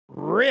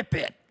Rip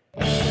it.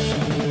 Hey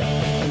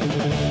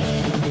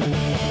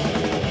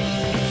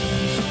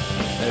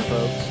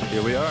folks,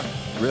 here we are,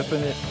 ripping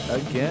it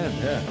again.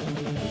 Yeah,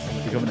 this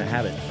is becoming a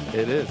habit.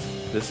 It is.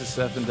 This is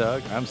Seth and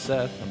Doug. I'm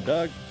Seth, I'm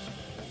Doug.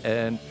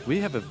 and we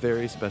have a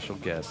very special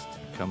guest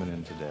coming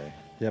in today.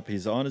 Yep,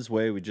 he's on his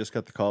way. We just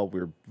got the call.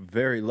 We're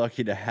very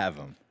lucky to have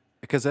him.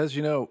 Because as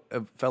you know,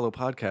 fellow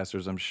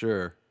podcasters, I'm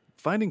sure,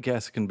 finding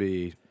guests can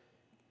be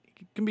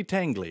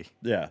tangly.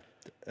 Yeah,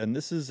 and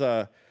this is,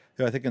 I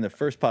think in the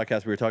first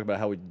podcast we were talking about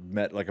how we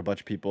met like a bunch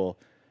of people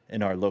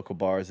in our local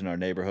bars in our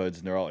neighborhoods,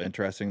 and they're all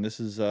interesting. This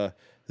is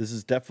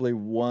definitely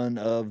one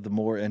of the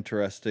more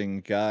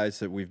interesting guys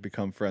that we've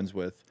become friends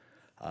with.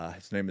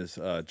 His name is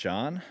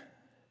John.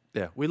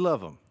 Yeah, we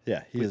love him.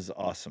 Yeah, he is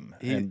awesome.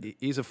 And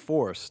He's a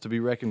force to be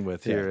reckoned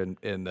with here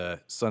in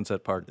the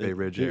Sunset Park Bay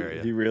Ridge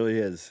area. He really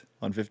is.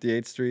 On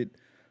 58th Street,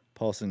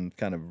 Paulson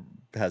kind of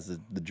has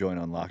the joint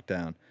on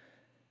lockdown.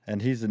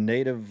 And he's a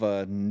native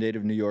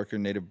New Yorker,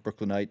 native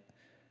Brooklynite.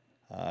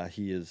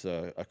 He is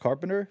a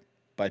carpenter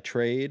by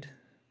trade,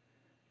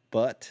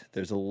 but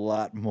there's a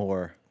lot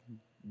more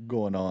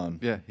going on.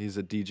 Yeah, he's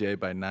a DJ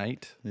by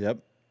night. Yep.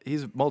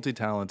 He's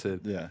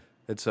multi-talented. Yeah.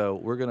 And so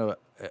we're going to,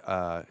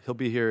 he'll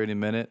be here any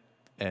minute,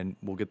 and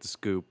we'll get the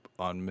scoop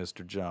on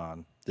Mr.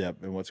 John. Yep.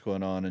 And what's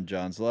going on in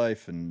John's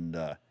life. And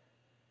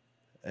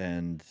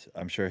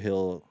I'm sure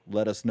he'll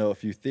let us know a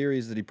few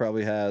theories that he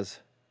probably has.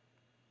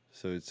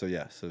 So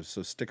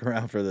stick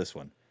around for this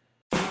one.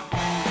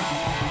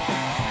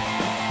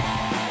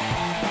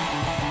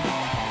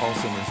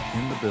 Paulson is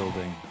in the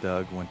building.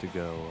 Doug went to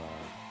go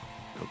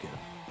get him.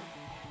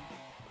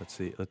 Let's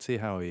see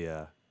how he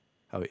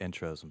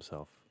intros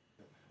himself.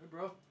 Hey,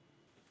 bro.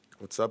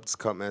 What's up? It's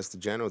Cutmaster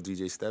General,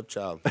 DJ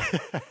Stepchild.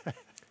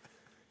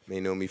 May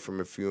know me from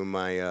a few of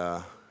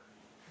my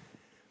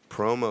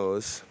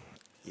promos.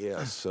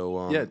 Yeah,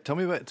 so...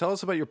 tell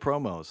us about your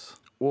promos.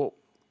 Well,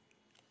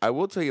 I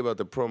will tell you about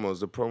the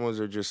promos. The promos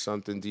are just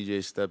something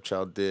DJ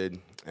Stepchild did,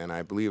 and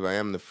I believe I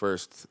am the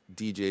first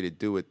DJ to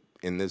do it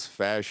in this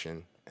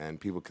fashion, and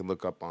people can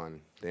look up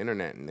on the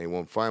internet, and they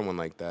won't find one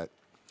like that.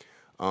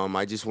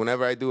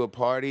 Whenever I do a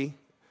party,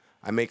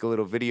 I make a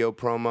little video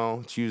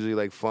promo. It's usually,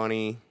 like,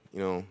 funny, you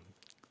know,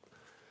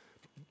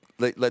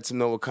 lets them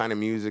know what kind of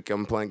music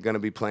I'm going to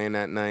be playing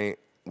that night,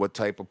 what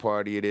type of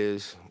party it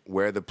is,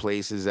 where the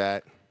place is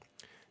at.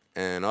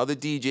 And other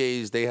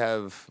DJs,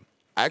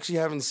 I actually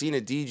haven't seen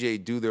a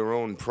DJ do their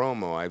own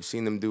promo. I've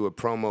seen them do a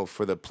promo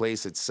for the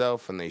place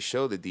itself, and they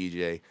show the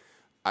DJ.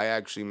 I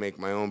actually make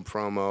my own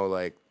promo,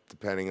 like,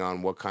 depending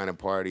on what kind of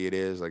party it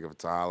is, like if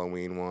it's a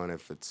Halloween one,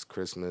 if it's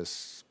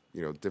Christmas,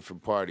 you know,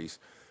 different parties,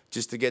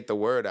 just to get the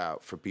word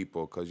out for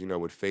people, because, you know,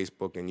 with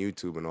Facebook and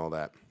YouTube and all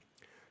that.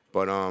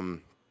 But,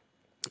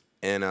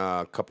 and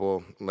a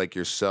couple like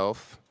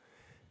yourself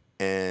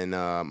and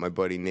my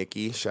buddy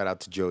Nicky, shout out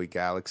to Joey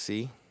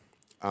Galaxy.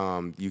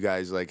 You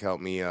guys like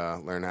helped me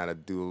learn how to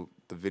do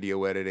the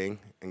video editing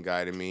and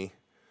guided me.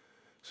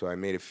 So I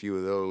made a few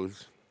of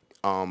those.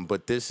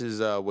 But this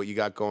is what you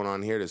got going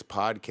on here. This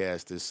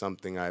podcast is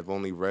something I've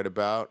only read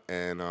about,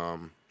 and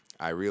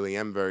I really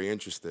am very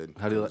interested.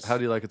 How do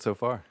you like it so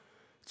far?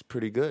 It's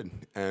pretty good.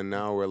 And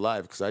now we're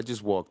live, because I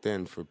just walked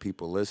in for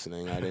people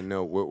listening. I didn't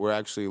know. We're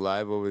actually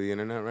live over the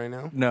internet right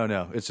now?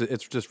 No. It's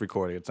just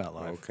recording. It's not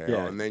live. Okay. Yeah.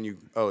 Oh, and then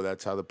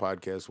that's how the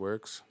podcast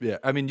works? Yeah.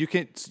 I mean, you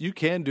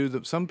can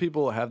do some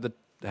people have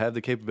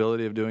the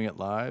capability of doing it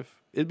live.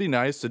 It'd be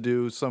nice to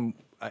do some,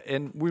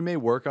 and we may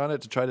work on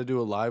it to try to do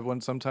a live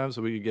one sometime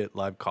so we could get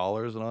live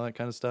callers and all that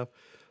kind of stuff.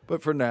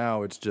 But for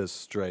now, it's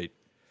just straight.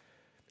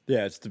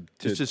 Yeah, it's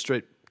just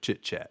straight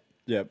chit chat.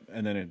 Yep,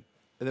 and then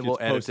we'll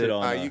edit it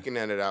on. You can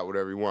edit out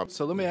whatever you want.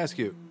 So let me ask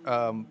you,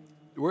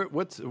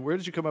 where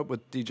did you come up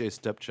with DJ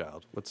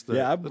Stepchild?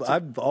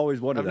 I've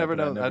always wondered. I never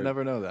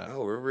know that.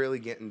 Oh, we're really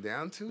getting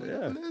down to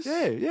it on this?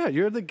 Yeah,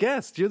 you're the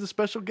guest. You're the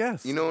special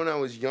guest. You know, when I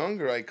was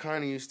younger, I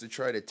kind of used to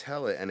try to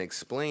tell it and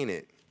explain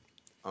it.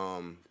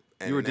 And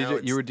you were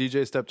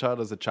DJ Stepchild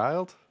as a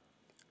child?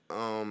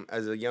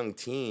 As a young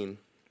teen.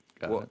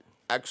 Got it.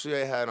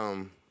 Actually,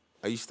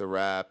 I used to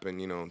rap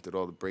and, you know, did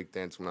all the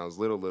breakdance when I was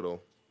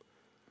little.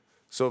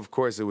 So, of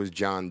course, it was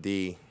John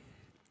D.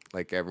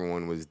 Like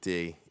everyone was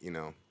D, you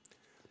know.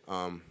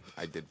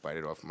 I did bite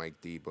it off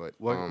Mike D, but...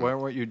 Why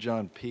weren't you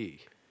John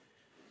P?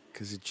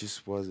 Because it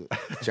just wasn't...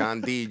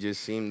 John D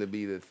just seemed to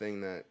be the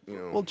thing that, you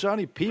know... Well,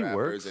 Johnny P rappers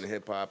works. and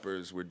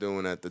hip-hoppers were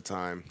doing at the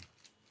time.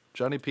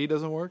 Johnny P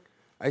doesn't work?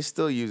 I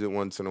still use it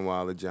once in a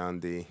while, the John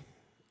D.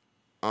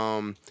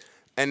 And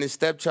the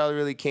Stepchild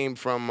really came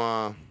from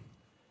a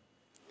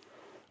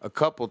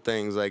couple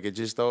things. Like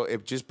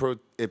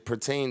it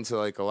pertained to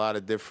like a lot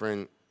of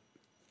different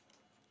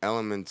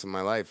elements of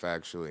my life,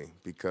 actually,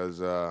 because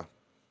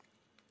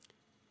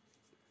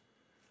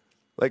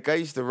like I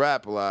used to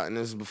rap a lot, and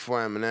this is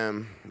before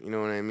Eminem, you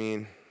know what I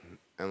mean?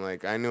 And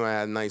like I knew I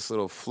had a nice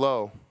little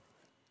flow,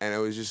 and it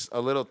was just a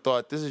little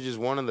thought. This is just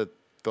one of the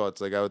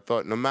thoughts. Like I would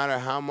thought, no matter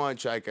how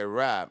much I could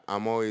rap,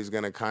 I'm always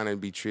gonna kind of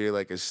be treated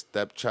like a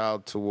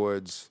stepchild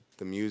towards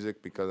the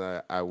music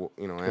because I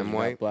am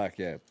white. Black,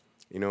 yeah.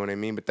 You know what I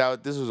mean? But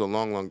this was a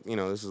long,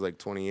 this is like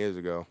 20 years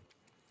ago.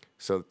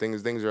 So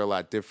things are a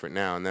lot different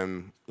now. And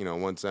then,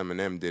 once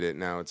Eminem did it,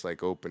 now it's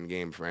like open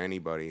game for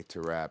anybody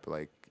to rap.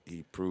 Like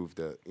he proved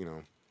that,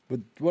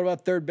 But what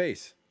about Third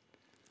Base?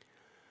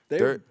 They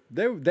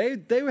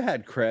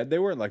had cred. They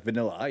weren't like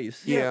Vanilla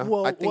Ice. Yeah.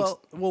 Well, I think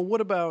well.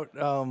 What about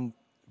The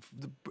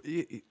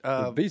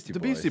Beastie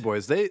Beastie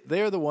Boys?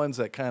 They are the ones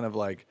that kind of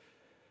like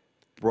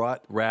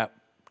brought rap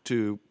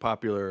to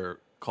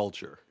popular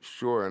culture.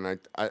 Sure. And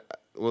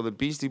well, the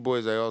Beastie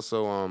Boys, I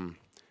also,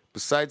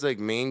 besides like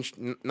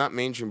not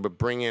mainstream, but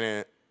bringing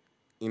it,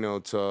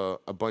 to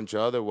a bunch of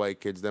other white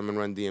kids, them and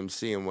Run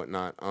DMC and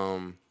whatnot.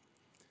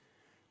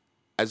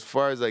 As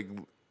far as like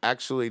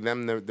actually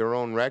their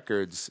own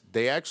records,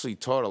 they actually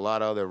taught a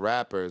lot of other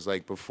rappers.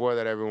 Like before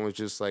that, everyone was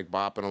just like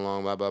bopping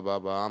along, blah blah blah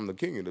blah. I'm the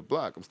king of the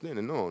block. I'm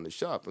standing on the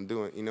shop. I'm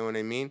doing, you know what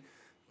I mean?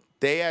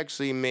 They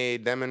actually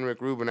made them and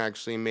Rick Rubin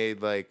actually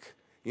made like,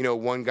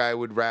 one guy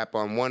would rap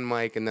on one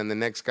mic and then the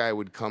next guy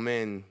would come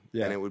in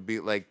and it would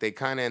be like they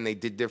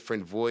did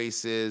different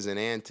voices and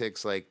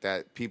antics like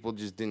that people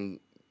just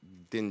didn't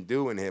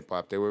do in hip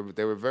hop. They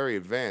were very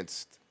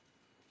advanced,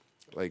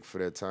 like for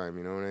their time.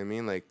 You know what I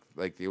mean? Like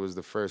it was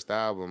the first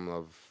album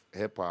of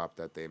hip hop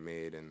that they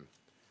made, and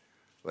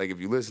like if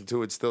you listen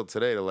to it still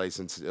today, the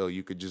License to Ill,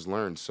 you could just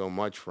learn so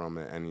much from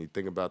it. And you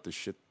think about the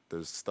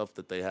stuff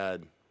that they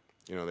had.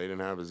 They didn't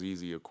have as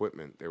easy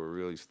equipment. They were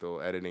really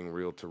still editing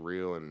reel to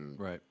reel and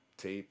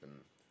tape. And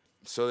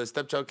so the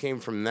Stepchild came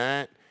from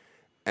that.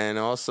 And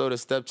also the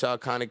Stepchild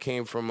kind of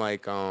came from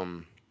like,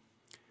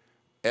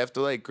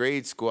 after like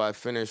grade school, I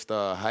finished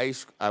I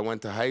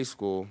went to high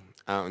school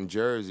out in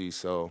Jersey.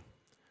 So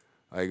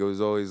like it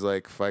was always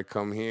like, if I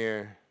come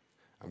here,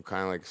 I'm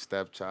kind of like a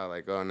stepchild,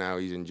 like, oh, now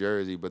he's in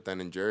Jersey. But then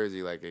in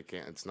Jersey, like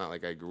it's not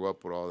like I grew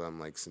up with all them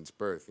like since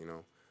birth,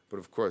 But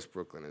of course,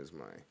 Brooklyn is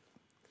my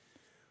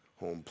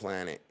home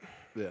planet.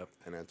 Yeah.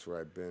 And that's where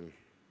I've been,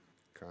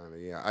 kind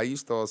of, yeah. I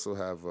used to also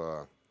have,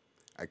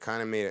 I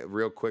kind of made it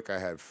real quick. I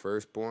had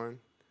Firstborn,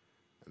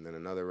 and then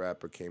another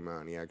rapper came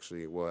out, and I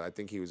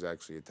think he was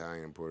actually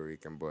Italian and Puerto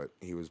Rican, but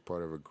he was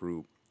part of a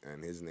group,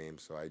 and his name,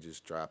 so I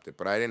just dropped it.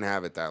 But I didn't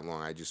have it that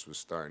long. I just was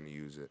starting to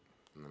use it,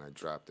 and then I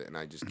dropped it, and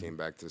I just came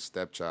back to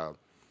Stepchild.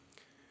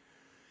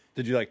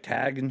 Did you like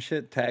tag and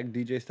shit? Tag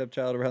DJ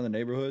Stepchild around the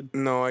neighborhood?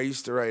 No, I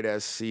used to write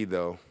SC,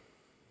 though.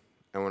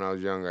 And when I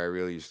was younger, I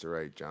really used to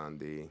write John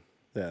D.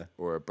 Yeah.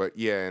 But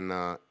yeah, and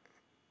out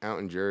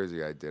in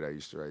Jersey, I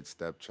used to write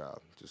Stepchild,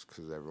 just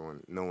because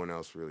no one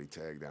else really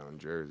tagged out in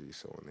Jersey.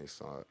 So when they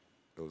saw it,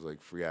 it was like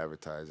free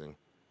advertising.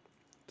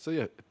 So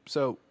yeah,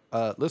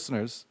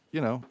 listeners,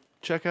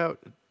 check out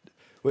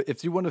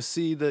if you want to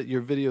see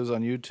your videos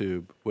on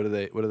YouTube. What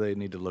do they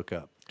need to look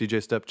up?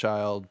 DJ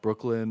Stepchild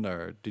Brooklyn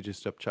or DJ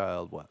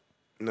Stepchild what?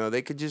 No,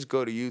 they could just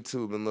go to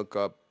YouTube and look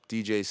up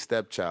DJ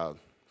Stepchild.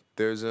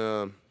 There's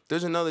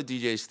another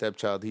DJ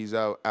Stepchild. He's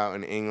out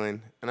in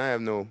England, and I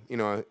have no,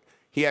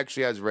 he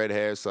actually has red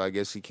hair, so I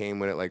guess he came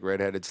with it like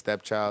redheaded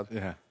Stepchild.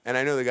 Yeah. And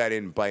I know the guy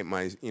didn't bite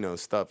my,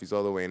 stuff. He's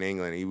all the way in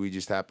England. We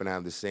just happen to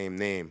have the same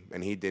name,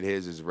 and he did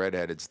his as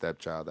redheaded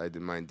Stepchild. I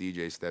did mine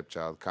DJ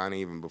Stepchild, kind of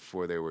even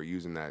before they were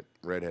using that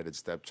redheaded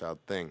Stepchild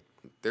thing.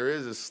 There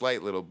is a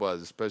slight little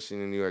buzz, especially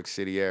in the New York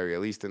City area,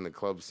 at least in the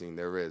club scene.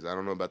 There is. I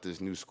don't know about this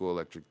new school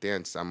electric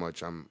dance. How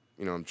much I'm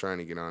trying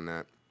to get on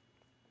that.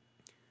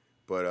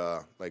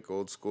 But like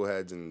old school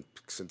heads, and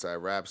since I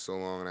rap so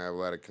long and I have a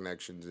lot of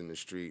connections in the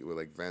street with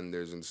like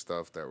vendors and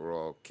stuff that were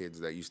all kids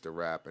that used to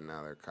rap and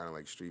now they're kind of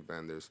like street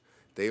vendors.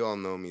 They all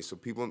know me, so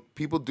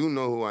people do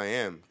know who I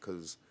am,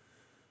 because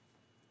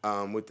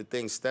with the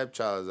thing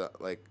Stepchild is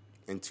like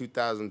in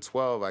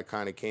 2012 I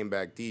kind of came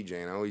back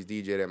DJing. I always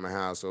DJed at my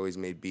house, always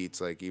made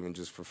beats, like even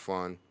just for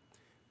fun,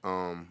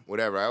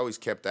 whatever. I always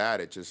kept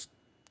at it, just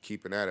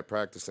keeping at it,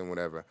 practicing,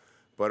 whatever.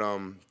 But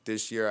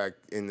this year,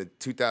 in the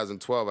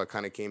 2012, I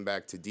kind of came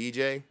back to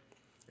DJ,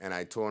 and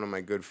I told one of my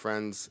good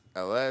friends,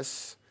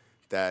 LS,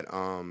 that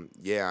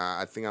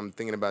I think I'm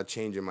thinking about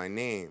changing my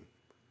name,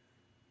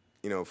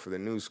 for the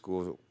new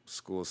school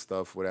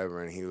stuff,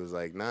 whatever. And he was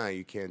like, nah,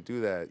 you can't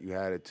do that. You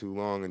had it too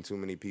long, and too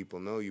many people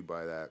know you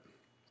by that.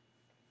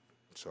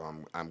 So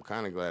I'm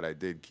kind of glad I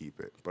did keep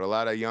it. But a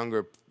lot of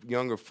younger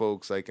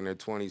folks, like in their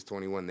 20s,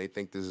 21, they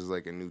think this is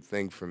like a new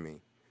thing for me.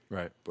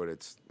 Right. But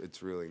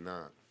it's really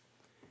not.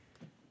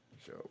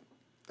 So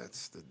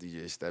that's the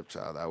DJ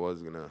Stepchild. I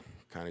was going to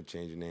kind of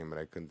change the name, but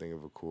I couldn't think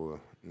of a cooler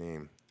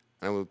name.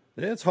 Yeah,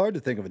 it's hard to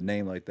think of a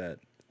name like that,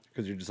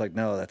 because you're just like,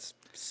 no, that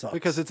sucks.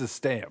 Because it's a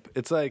stamp.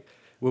 It's like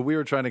when we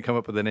were trying to come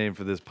up with a name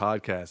for this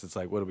podcast, it's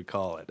like, what do we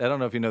call it? I don't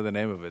know if you know the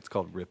name of it. It's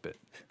called Rip It.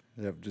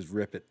 Yeah, just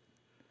Rip It.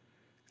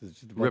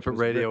 Rip It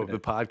Radio, the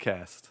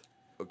podcast.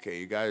 Okay,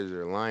 you guys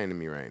are lying to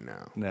me right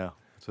now. No,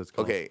 that's what it's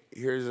called. Okay,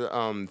 here's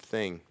a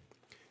thing.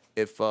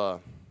 If I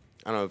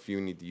don't know if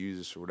you need to use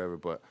this or whatever,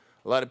 but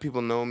a lot of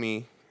people know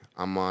me.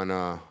 I'm on,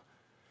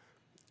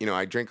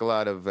 I drink a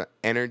lot of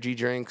energy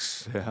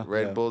drinks,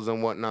 Red Bulls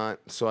and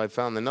whatnot. So I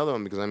found another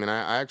one because,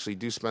 I actually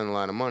do spend a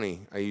lot of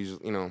money. I use,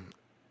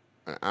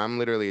 I'm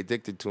literally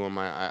addicted to them.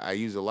 I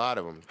use a lot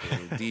of them.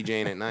 I'm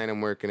DJing at night.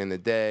 I'm working in the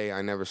day.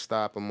 I never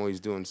stop. I'm always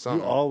doing You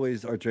something.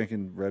 always are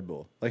drinking Red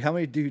Bull. Like, how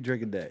many do you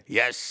drink a day?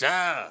 Yes,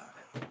 sir.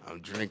 I'm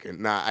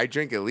drinking. Nah, I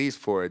drink at least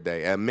 4 a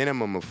day. A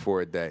minimum of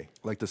 4 a day.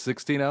 Like the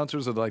 16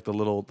 ounces or like the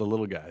little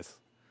guys?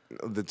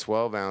 The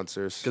 12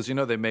 ounces. Because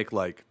they make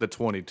like the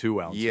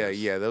 22 ounces.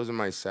 Yeah. Those are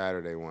my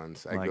Saturday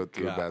ones. I My go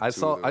through God. about. I two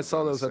saw of I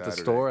saw on a those at the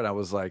Saturday. store and I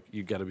was like,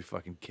 you got to be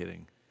fucking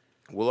kidding.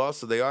 Well,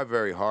 also they are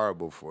very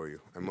horrible for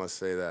you. I must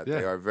say that Yeah.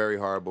 they are very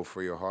horrible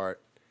for your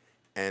heart.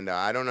 And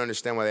I don't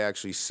understand why they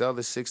actually sell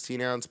the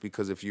 16 ounce,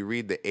 because if you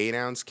read the 8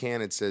 ounce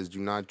can, it says do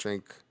not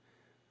drink.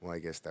 Well, I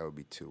guess that would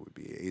be 2. Would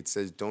be it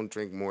says don't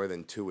drink more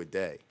than 2 a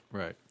day.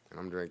 Right. And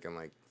I'm drinking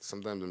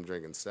sometimes I'm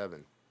drinking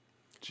 7.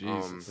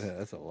 Jesus. Yeah,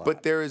 that's a lot.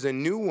 But there is a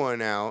new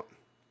one out,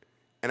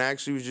 and I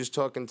actually was just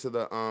talking to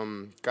the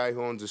guy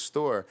who owns a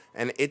store,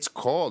 and it's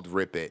called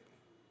Rip It.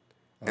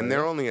 And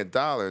they're only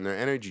 $1, and they're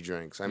energy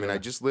drinks. I mean, I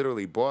just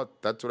literally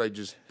bought. That's what I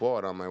just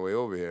bought on my way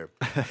over here.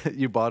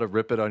 You bought a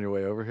Rip It on your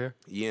way over here?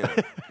 Yeah.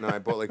 No, I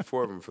bought like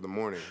 4 of them for the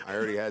morning. I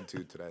already had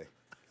 2 today.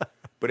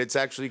 But it's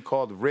actually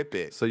called Rip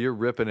It. So you're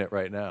ripping it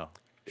right now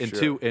in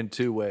Sure.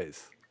 two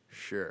ways.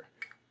 Sure.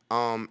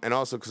 And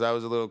also because I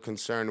was a little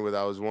concerned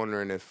I was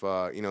wondering if,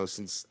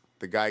 since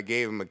the guy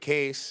gave him a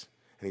case,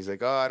 and he's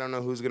like, oh, I don't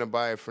know who's going to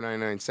buy it for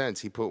 99 cents.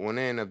 He put one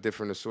in of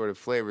different assorted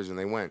flavors, and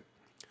they went.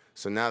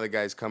 So now the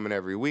guy's coming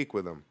every week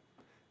with them,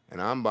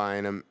 and I'm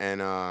buying them.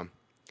 And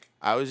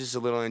I was just a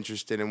little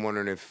interested in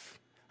wondering if,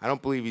 I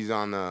don't believe he's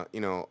on the,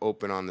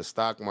 open on the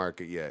stock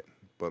market yet,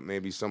 but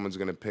maybe someone's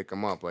going to pick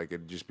him up. Like,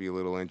 it'd just be a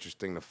little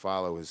interesting to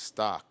follow his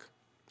stock.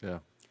 Yeah.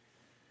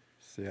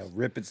 See how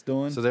Rip It's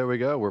doing? So there we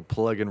go. We're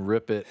plugging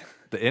Rip It,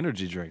 the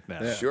energy drink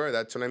now. Yeah. Sure,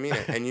 that's what I mean.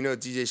 And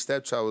DJ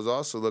Stepchild was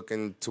also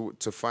looking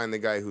to find the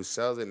guy who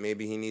sells it.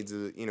 Maybe he needs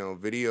a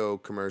video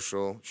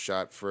commercial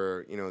shot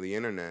for the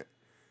internet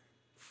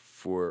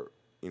for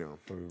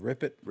For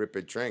Rip It. Rip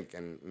It drink,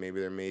 and maybe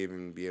there may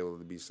even be able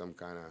to be some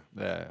kind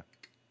of Yeah.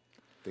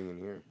 thing in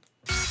here.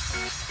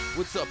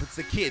 What's up? It's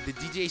the kid, the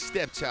DJ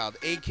Stepchild,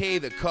 aka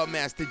the Cub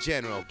Master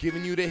General,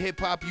 giving you the hip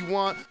hop you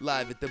want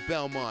live at the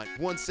Belmont,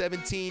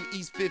 117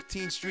 East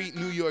 15th Street,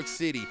 New York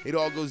City. It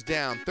all goes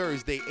down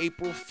Thursday,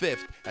 April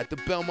 5th at the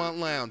Belmont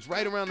Lounge,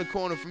 right around the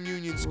corner from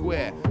Union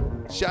Square.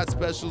 Shot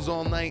specials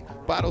all night,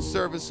 bottle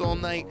service all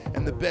night,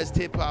 and the best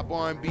hip hop,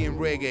 R&B, and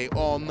reggae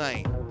all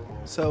night.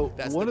 So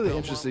That's one the of the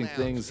Belmont interesting Lounge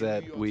things in New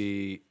that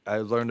York. I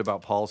learned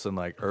about Paulson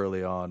like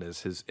early on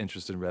is his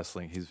interest in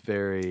wrestling. He's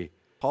very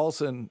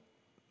Paulson.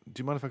 Do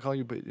you mind if I call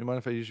you? Do you mind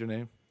if I use your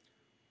name?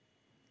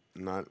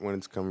 Not when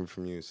it's coming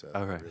from you, so.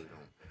 All right.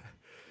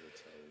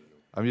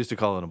 I'm used to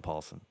calling him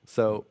Paulson.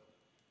 So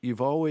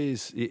you've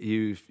always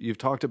you've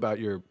talked about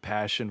your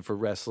passion for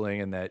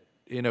wrestling and that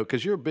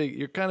because you're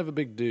kind of a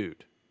big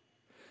dude,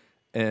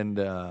 and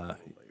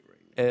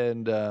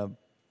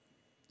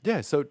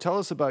yeah. So tell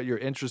us about your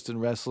interest in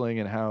wrestling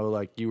and how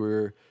like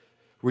were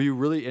you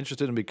really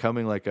interested in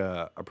becoming like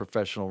a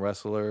professional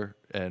wrestler,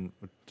 and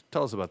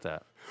tell us about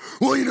that.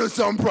 Well, you know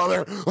something,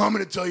 brother? I'm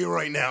going to tell you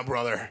right now,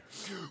 brother.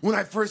 When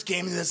I first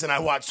came to this and I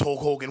watched Hulk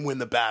Hogan win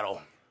the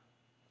battle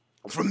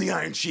from the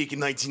Iron Sheik in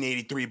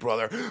 1983,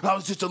 brother, I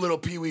was just a little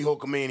Pee-wee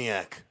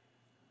Hulkamaniac.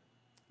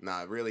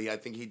 Nah, really, I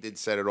think he did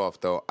set it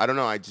off, though. I don't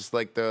know. I just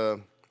like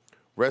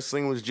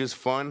wrestling was just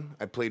fun.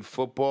 I played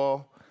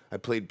football. I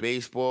played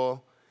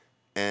baseball.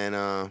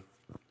 And,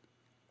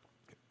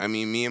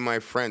 me and my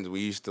friends,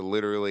 we used to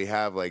literally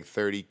have like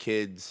 30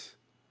 kids.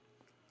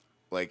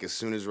 Like, as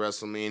soon as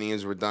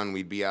WrestleManias were done,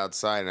 we'd be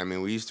outside.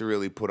 We used to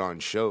really put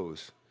on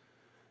shows.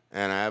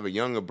 And I have a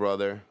younger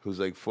brother who's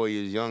like 4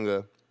 years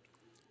younger.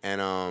 And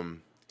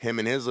him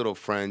and his little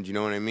friends, you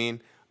know what I mean?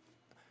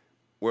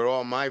 Where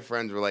all my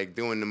friends were like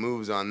doing the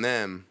moves on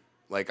them.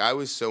 Like, I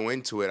was so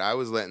into it, I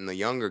was letting the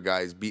younger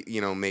guys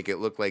make it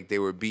look like they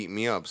were beating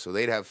me up. So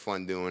they'd have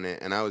fun doing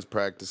it. And I was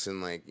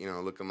practicing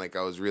looking like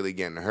I was really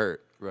getting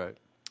hurt. Right.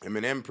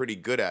 I'm pretty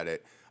good at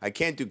it. I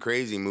can't do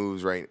crazy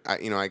moves, right? I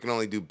can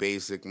only do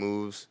basic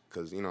moves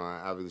because,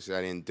 obviously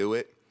I didn't do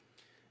it.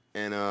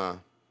 And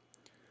a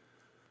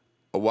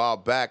while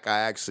back,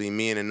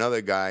 me and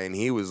another guy, and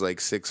he was like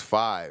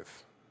 6'5".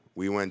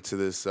 We went to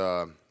this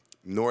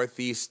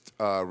Northeast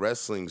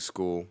wrestling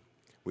school.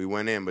 We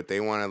went in, but they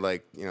wanted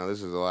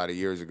this was a lot of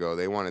years ago.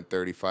 They wanted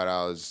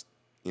 $35,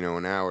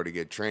 an hour to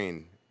get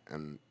trained.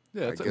 And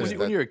Yeah. I guess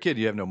When you're a kid,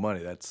 you have no money.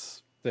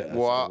 That's Yeah, that's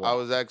well, I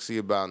was actually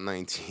about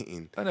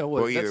 19. I know.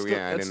 Well, either that's way, I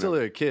that's didn't still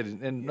know. a kid,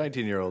 and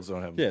 19-year-olds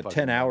don't have. yeah, fucking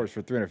 10 money. hours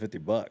for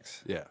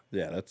 $350. Yeah.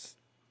 Yeah,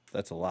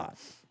 that's a lot.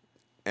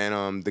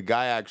 And the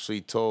guy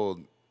actually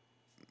told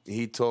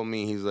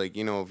me, he's like,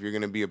 if you're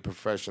going to be a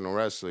professional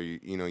wrestler,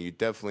 you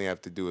definitely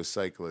have to do a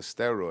cycle of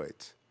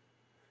steroids.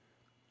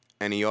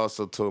 And he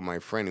also told my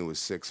friend who was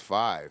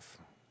 6'5",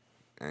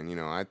 and,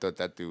 I thought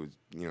that dude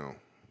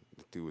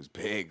was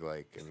big,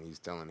 and he's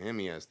telling him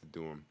he has to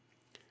do them.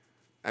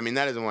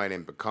 That isn't why I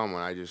didn't become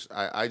one. I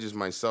just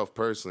myself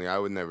personally, I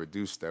would never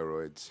do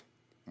steroids.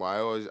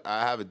 Well,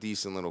 I have a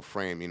decent little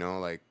frame,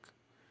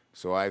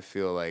 so I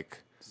feel like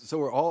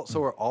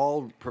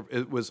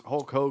It was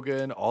Hulk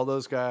Hogan, all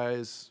those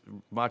guys,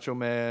 Macho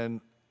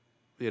Man.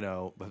 You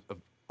know,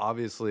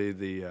 obviously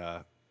the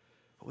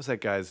what was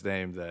that guy's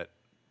name that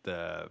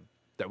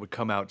would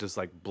come out just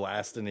like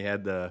blasting? He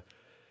had the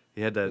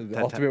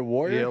Ultimate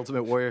Warrior? The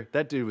Ultimate Warrior.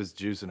 That dude was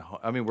juicing.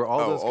 I mean, were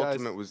all those guys?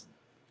 Ultimate was.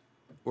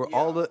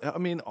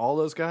 All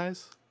those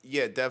guys.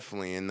 Yeah,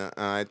 definitely. And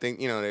I think,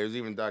 there's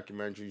even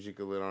documentaries you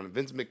could look on.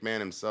 Vince McMahon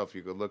himself,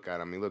 you could look at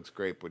him. He looks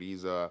great, but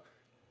he's,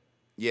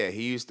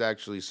 he used to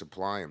actually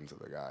supply him to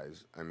the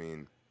guys. I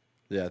mean.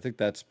 Yeah, I think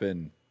that's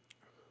been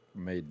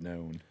made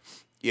known.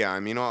 Yeah,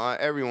 I mean,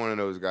 every one of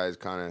those guys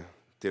kind of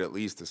did at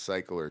least a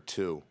cycle or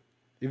two.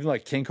 Even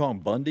like King Kong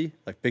Bundy,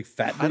 like big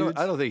fat dudes.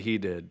 I don't think he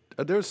did.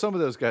 There's some of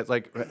those guys.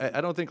 Like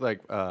I don't think like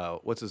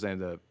what's his name,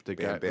 the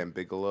guy Bam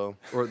Bigelow,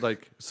 or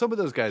like some of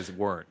those guys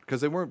weren't, because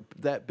they weren't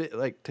that big.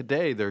 Like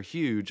today they're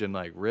huge and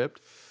like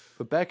ripped,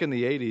 but back in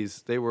the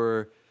 '80s they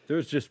were. There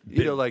was just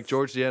like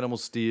George the Animal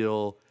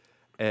Steel,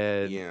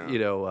 and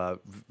who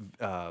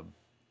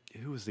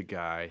was the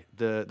guy,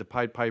 the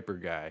Pied Piper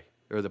guy,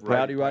 or the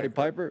Roddy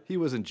Piper. He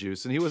wasn't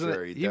juicing. He wasn't.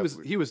 Sure,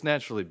 he was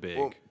naturally big.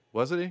 Well,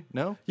 wasn't he?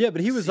 No. Yeah,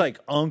 but he was like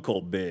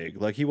uncle big.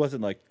 Like he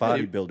wasn't like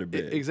bodybuilder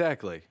big.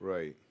 Exactly.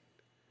 right?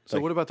 So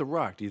what about The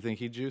Rock? Do you think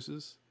he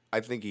juices? I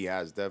think he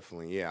has,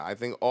 definitely. Yeah, I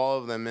think all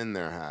of them in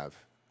there have,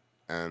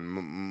 and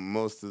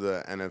most of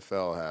the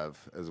NFL have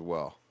as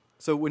well.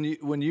 So when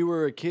you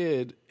were a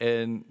kid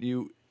and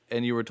you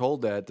were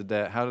told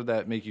that how did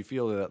that make you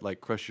feel? Did that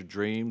like crush your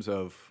dreams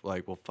of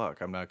like, well, fuck,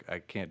 I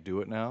can't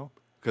do it now?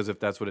 Because if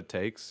that's what it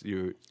takes,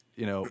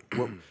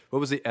 what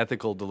was the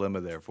ethical dilemma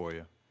there for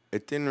you?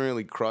 It didn't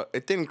really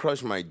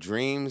crush my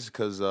dreams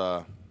because,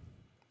 I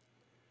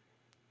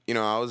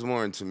was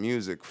more into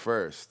music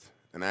first.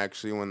 And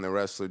actually, when the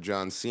wrestler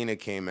John Cena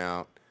came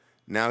out,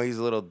 now he's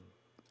a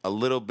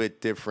little bit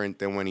different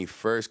than when he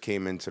first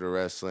came into the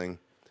wrestling.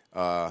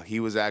 He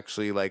was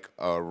actually like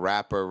a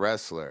rapper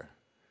wrestler.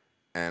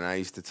 And I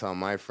used to tell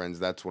my friends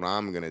that's what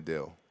I'm going to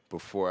do.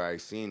 Before I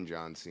seen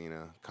John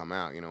Cena come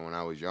out, when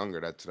I was younger,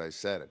 that's what I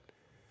said.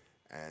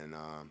 And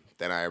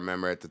then I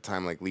remember at the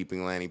time, like,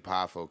 Leaping Lanny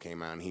Poffo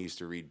came out, and he used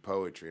to read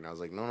poetry. And I was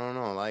like,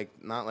 no,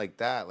 like, not like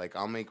that. Like,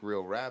 I'll make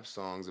real rap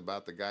songs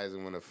about the guys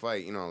I'm going to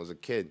fight. I was a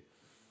kid.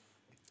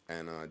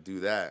 And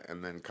do that.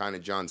 And then kind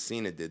of John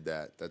Cena did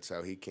that. That's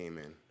how he came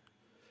in.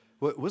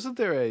 Wasn't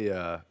there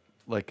a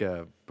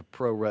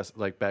pro wrestling,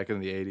 like, back in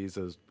the 80s,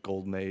 those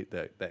Golden Eight,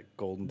 that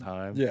golden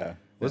time? Yeah.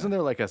 Wasn't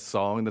there, like, a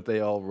song that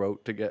they all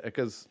wrote together?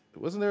 Because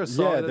wasn't there a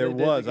song that there they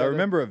did was. I together?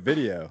 remember a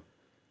video.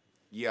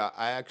 Yeah,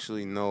 I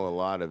actually know a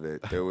lot of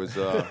it. There was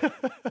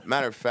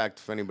matter of fact,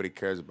 if anybody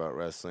cares about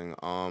wrestling,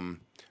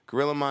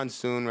 Gorilla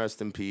Monsoon, rest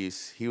in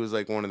peace. He was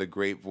like one of the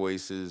great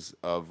voices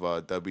of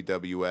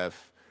WWF.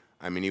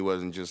 I mean, he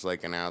wasn't just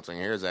like announcing,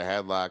 here's a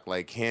headlock.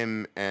 Like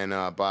him and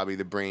Bobby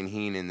the Brain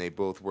Heenan, they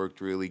both worked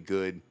really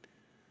good.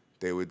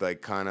 They would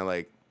like kind of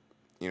like,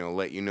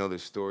 let you know the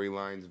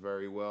storylines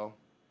very well.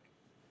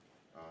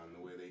 And the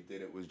way they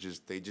did it was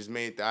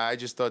I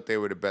just thought they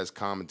were the best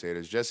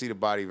commentators. Jesse the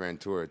Body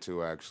Ventura,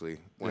 too, actually.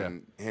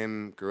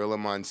 Him, Gorilla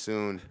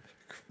Monsoon.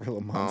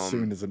 Gorilla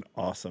Monsoon is an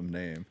awesome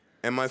name.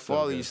 And my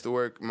father used to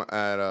work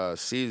at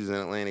Caesars in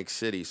Atlantic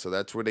City, so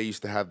that's where they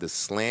used to have the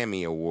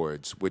Slammy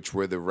Awards, which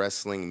were the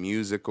wrestling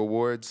music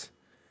awards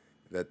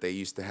that they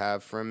used to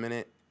have for a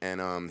minute.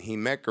 And he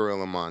met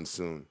Gorilla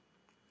Monsoon,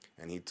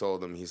 and he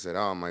told him, he said,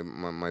 "Oh,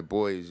 my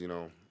boys,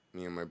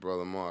 me and my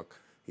brother Mark,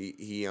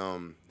 he's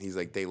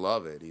like, they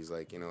love it. He's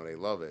like, they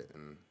love it."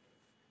 And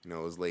it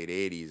was late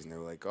 '80s, and they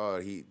were like, "Oh,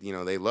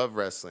 they love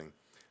wrestling."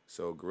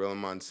 So Gorilla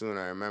Monsoon,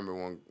 I remember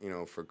one,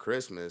 for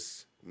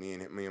Christmas, me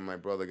and my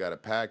brother got a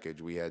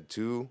package. We had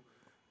two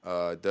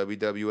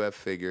WWF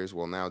figures.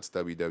 Well, now it's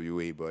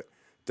WWE, but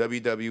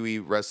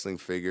WWE wrestling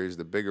figures,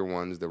 the bigger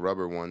ones, the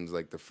rubber ones,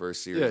 like the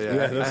first series.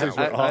 Yeah, those things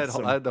were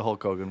awesome. I had the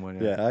Hulk Hogan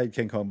one. Yeah, I had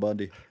King Kong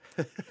Bundy.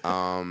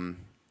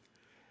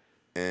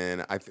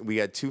 And we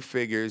had two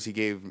figures. He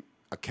gave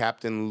a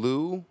Captain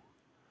Lou.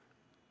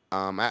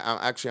 I'm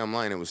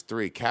lying. It was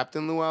three.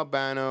 Captain Lou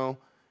Albano,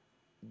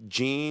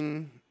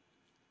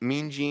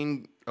 Mean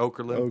Gene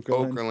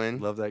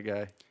Okerlund. Love that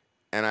guy.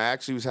 And I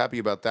actually was happy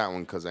about that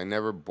one because I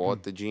never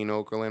bought the Gene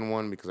Okerlund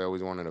one because I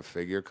always wanted a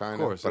figure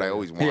kind of. But I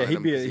always wanted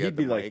him. He'd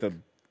be like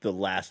the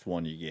last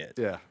one you get.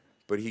 Yeah.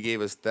 But he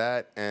gave us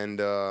that, and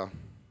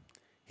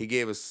he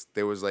gave us,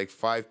 there was like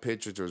 5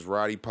 pictures. There was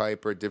Roddy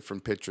Piper,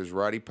 different pictures.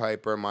 Roddy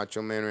Piper,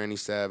 Macho Man Randy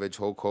Savage,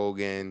 Hulk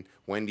Hogan,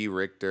 Wendy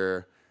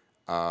Richter,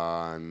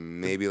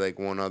 maybe like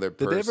one other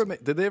person.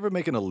 Did they ever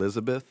make an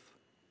Elizabeth?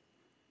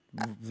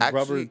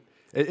 Actually,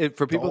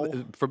 For people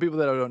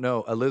that don't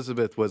know,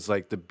 Elizabeth was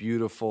like the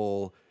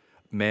beautiful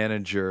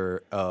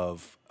manager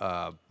of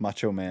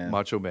Macho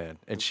Man,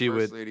 and she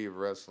First Lady of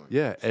Wrestling.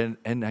 Yeah,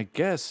 and I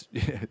guess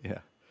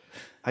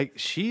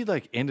she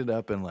like ended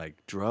up in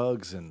like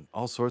drugs and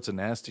all sorts of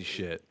nasty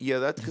shit. Yeah,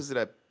 that's because of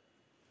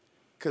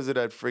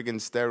that friggin'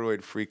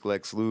 steroid freak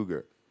Lex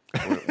Luger.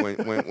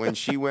 When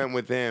she went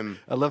with him,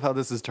 I love how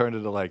this has turned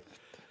into like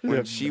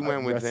when she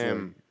went with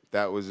him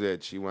that was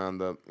it. She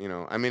wound up,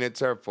 I mean, it's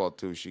her fault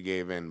too. She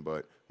gave in,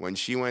 but when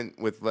she went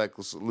with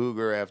Lex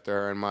Luger after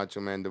her and Macho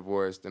Man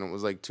divorced, and it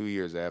was like 2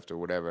 years after,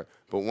 whatever.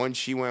 But once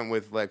she went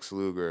with Lex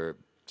Luger,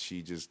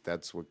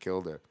 that's what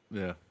killed her.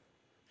 Yeah.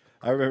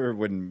 I remember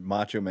when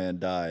Macho Man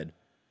died,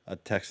 I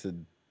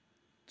texted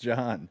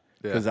John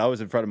because Yeah. I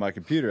was in front of my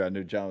computer. I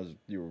knew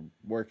you were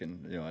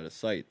working, at a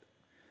site,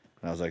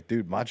 and I was like,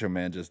 "Dude, Macho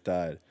Man just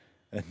died."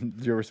 And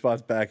your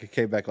response back, it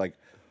came back like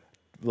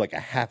a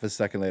half a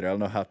second later. I don't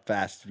know how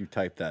fast you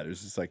typed that. It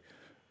was just like,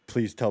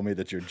 "Please tell me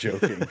that you're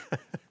joking."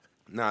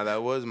 Nah,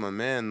 that was my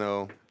man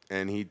though,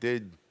 and he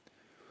did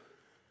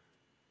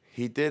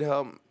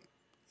help.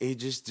 He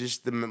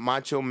just the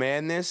Macho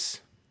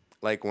Madness.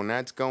 Like when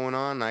that's going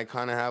on, I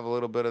kind of have a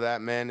little bit of that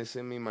madness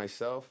in me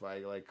myself. I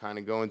like kind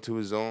of go into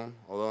a zone.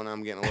 Although now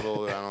I'm getting a little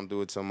older, I don't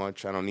do it so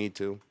much. I don't need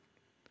to.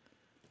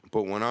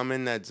 But when I'm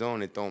in that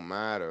zone, it don't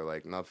matter.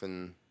 Like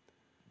nothing,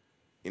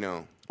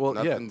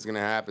 nothing's gonna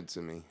happen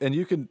to me. And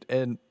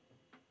and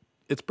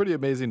it's pretty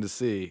amazing to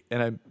see.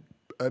 And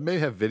I may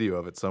have video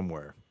of it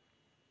somewhere,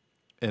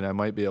 and I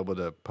might be able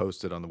to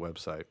post it on the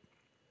website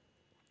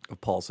of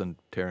Paulson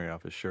tearing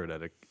off his shirt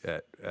at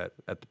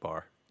the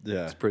bar.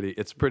 Yeah.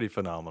 It's pretty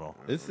phenomenal.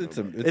 It's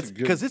It's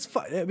because it's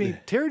fun. I mean,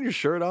 tearing your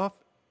shirt off,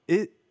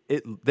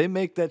 they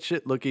make that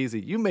shit look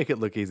easy. You make it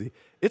look easy.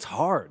 It's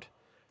hard.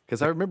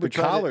 Because I remember the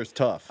collar's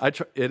tough.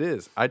 It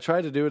is. I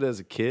tried to do it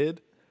as a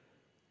kid,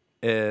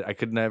 and I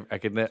could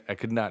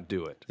not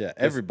do it. Yeah,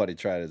 everybody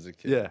tried as a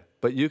kid. Yeah,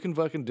 but you can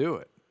fucking do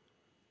it.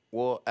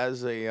 Well,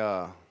 as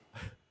a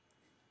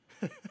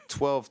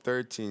 12,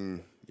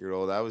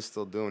 13-year-old, I was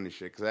still doing this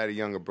shit because I had a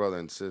younger brother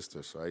and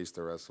sister, so I used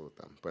to wrestle with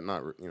them, but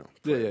not,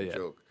 play a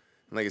joke.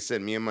 And like I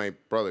said, me and my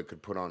brother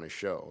could put on a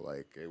show.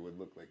 Like, it would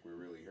look like we were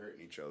really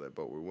hurting each other,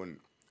 but we wouldn't.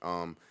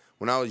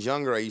 When I was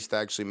younger, I used to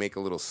actually make a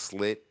little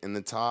slit in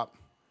the top.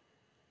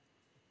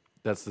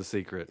 That's the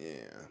secret.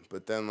 Yeah,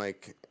 but then,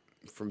 like,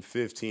 from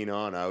 15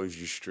 on, I was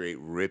just straight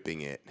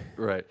ripping it.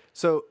 Right.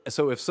 So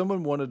if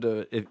someone wanted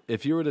to,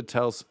 if you were to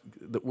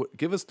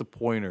give us the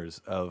pointers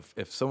of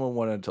if someone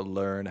wanted to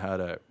learn how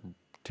to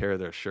tear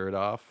their shirt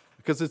off,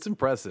 because it's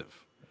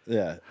impressive.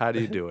 Yeah. How do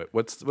you do it?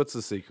 What's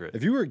the secret?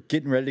 If you were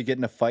getting ready to get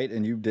in a fight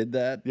and you did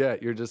that, Yeah,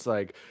 you're just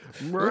like,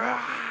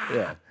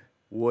 yeah.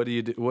 what do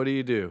you do? What do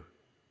you do?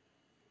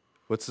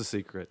 What's the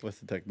secret? What's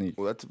the technique?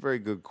 Well, that's a very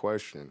good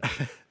question.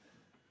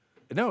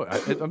 No,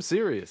 I'm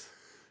serious.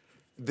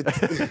 The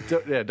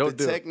Don't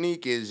do it.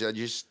 technique is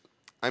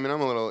I'm a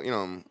little,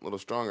 I'm a little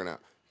stronger now.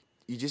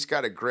 You just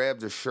got to grab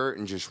the shirt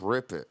and just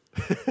rip it,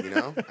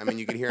 I mean,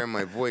 you can hear in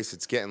my voice,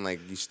 it's getting like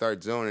you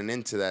start zoning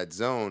into that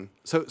zone.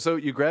 So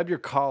you grab your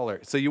collar.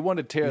 So you want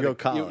to tear You the go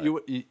collar.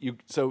 You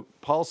so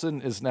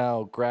Paulson is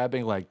now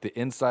grabbing like the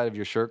inside of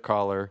your shirt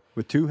collar,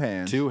 With two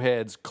hands. two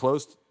heads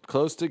close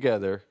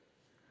together.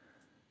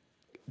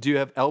 Do you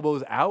have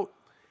elbows out?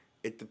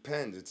 It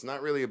depends. It's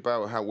not really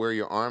about where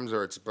your arms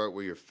are. It's about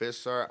where your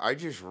fists are. I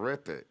just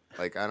rip it.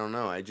 Like, I don't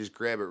know. I just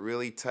grab it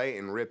really tight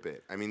and rip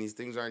it. I mean, these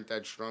things aren't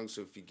that strong,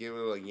 so if you give it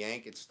a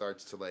yank, it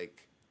starts to,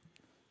 like,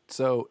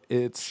 So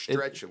it's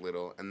stretch a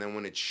little. And then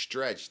when it's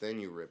stretched, then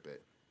you rip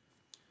it.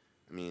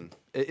 I mean,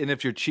 and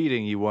if you're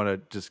cheating, you want to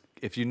just,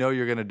 if you know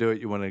you're going to do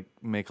it, you want to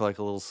make like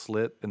a little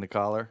slit in the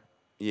collar.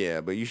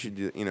 yeah, but you should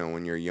do,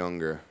 when you're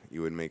younger,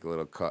 you would make a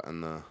little cut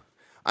in the...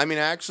 I mean,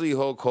 actually,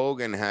 Hulk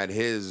Hogan had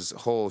his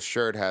whole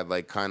shirt had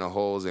like kind of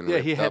holes and Yeah,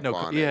 ripped he had up no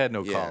on he it. had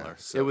no Yeah, collar.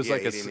 so, It was yeah,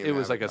 like he didn't even it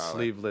was have like a collar.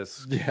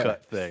 sleeveless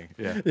cut thing.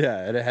 Yeah. Yeah,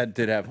 and it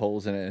did have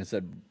holes in it, and it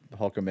said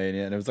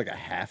Hulkamania, and it was like a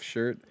half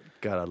shirt.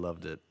 God, I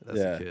loved it as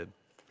Yeah. a kid.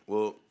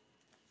 Well,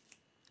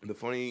 the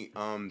funny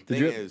thing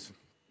you- is,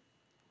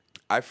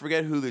 I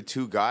forget who the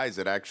two guys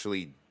that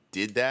actually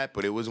did that,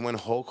 but it was when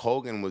Hulk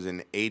Hogan was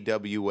in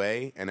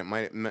AWA,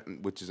 and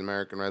which is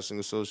American Wrestling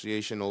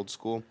Association, old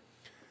school,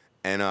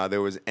 and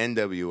there was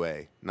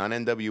NWA, not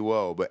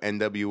NWO, but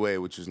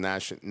NWA, which was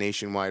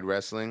Nationwide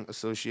Wrestling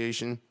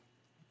Association.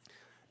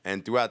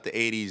 And throughout the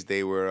 80s,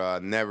 they were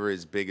never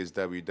as big as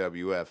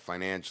WWF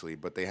financially,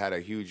 but they had a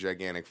huge,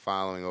 gigantic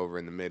following over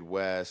in the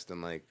Midwest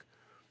and, like,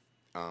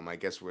 I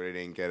guess where they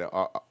didn't get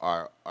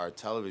our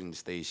television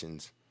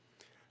stations.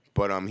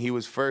 But he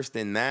was first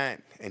in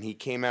that, and he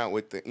came out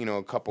with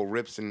a couple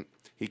rips, and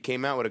he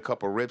came out with a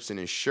couple rips in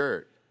his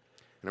shirt.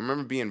 And I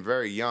remember being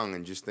very young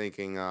and just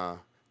thinking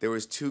there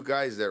was two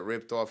guys that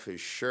ripped off his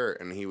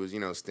shirt, and he was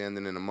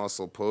standing in a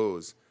muscle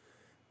pose,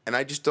 and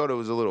I just thought it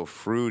was a little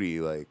fruity,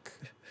 like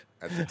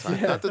at the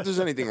time. Not that there's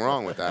anything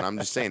wrong with that. I'm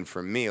just saying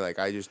for me, like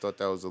I just thought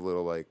that was a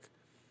little like.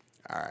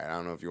 All right, I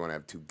don't know if you want to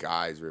have two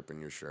guys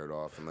ripping your shirt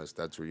off, unless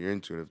that's what you're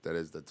into. And if that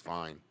is, that's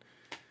fine.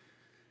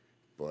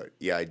 But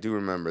yeah, I do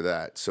remember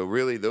that. So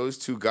really, those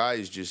two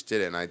guys just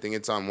did it, and I think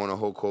it's on one of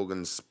Hulk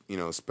Hogan's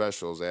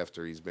specials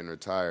after he's been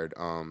retired.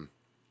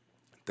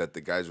 That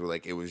the guys were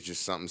like, it was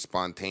just something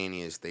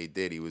spontaneous they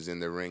did. He was in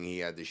the ring, he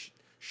had the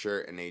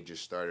shirt, and they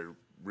just started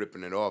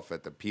ripping it off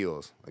at the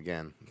peels.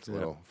 Again, it's a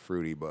little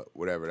fruity, but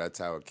whatever. That's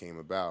how it came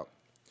about.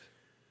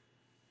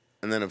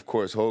 And then of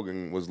course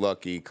Hogan was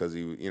lucky because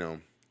he,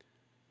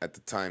 at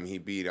the time he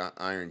beat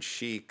Iron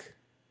Sheik,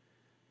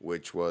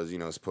 which was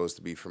supposed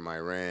to be from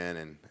Iran,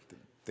 and I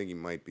think he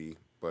might be,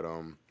 but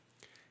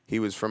he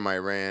was from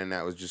Iran.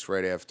 That was just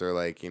right after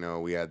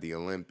we had the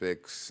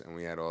Olympics and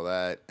we had all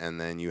that, and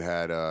then you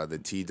had the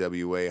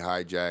TWA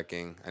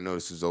hijacking. I know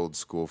this is old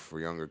school for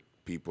younger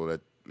people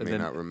that may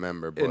not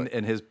remember, but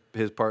and his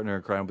partner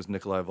in crime was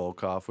Nikolai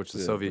Volkov, which the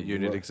Soviet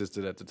Union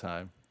existed at the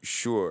time.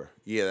 sure,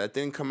 yeah, that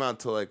didn't come out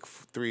till like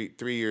three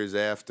years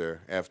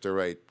after,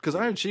 right? Because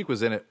Iron Sheik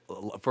was in it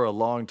for a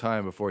long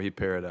time before he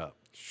paired up.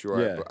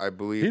 Sure, Yeah. I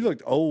believe he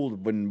looked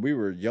old when we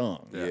were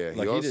young. Yeah,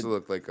 Like, he also did-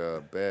 looked like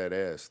a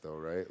badass though,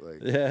 right? Like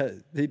Yeah,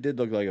 he did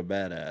look like a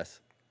badass.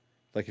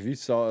 Like if you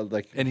saw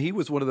And he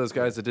was one of those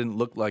guys that didn't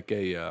look like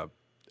a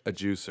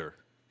juicer.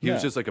 He was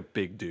Yeah. just like a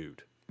big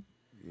dude.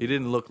 He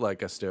didn't look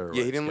like a steroid.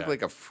 yeah, he didn't look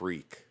like a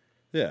freak.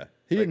 yeah,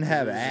 he didn't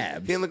have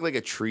abs. He didn't look like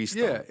a tree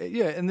stump.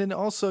 Yeah. And then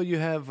also you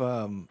have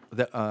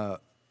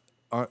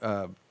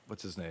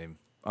what's his name?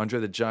 Andre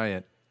the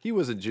Giant. He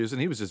wasn't juicing.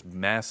 He was just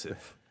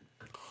massive.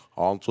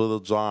 Andre the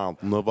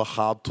Giant never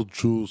had to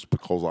choose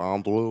because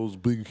Andre was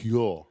big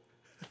here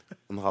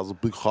and has a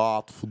big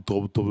heart for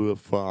WWE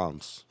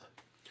fans.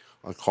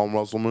 And come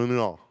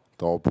WrestleMania,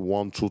 there will be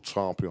one true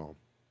champion.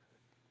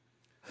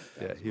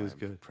 Yeah, he was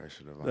good.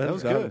 Impression of that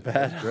was not good. bad.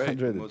 That was great.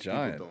 Andre the Most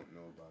Giant. people don't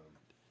know about him.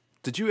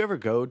 Did you ever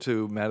go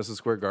to Madison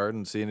Square Garden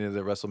and see any of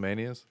the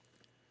WrestleManias?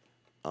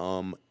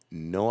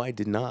 No, I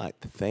did not.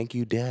 Thank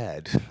you,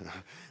 Dad.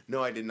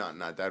 No, I did not.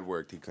 Not that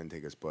worked. He couldn't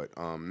take us, but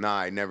nah,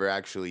 I never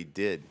actually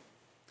did.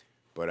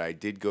 But I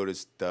did go to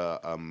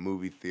the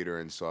movie theater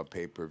and saw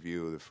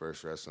pay-per-view the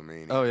first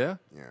WrestleMania. Oh yeah,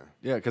 Yeah.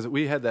 yeah. Because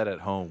we had that at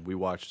home. We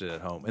watched it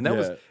at home, and that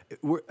Yeah.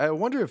 was. I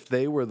wonder if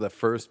they were the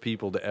first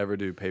people to ever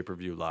do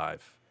pay-per-view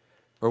live,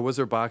 or was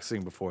there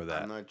boxing before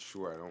that? I'm not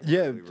sure. I don't Yeah,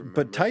 really remember.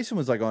 but Tyson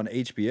was like on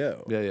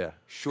HBO. Yeah, yeah.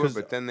 Sure,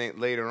 but then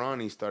later on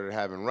he started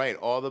having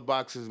all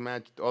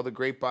the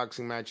great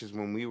boxing matches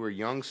when we were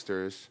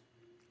youngsters.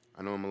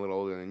 I know I'm a little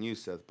older than you,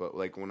 Seth, but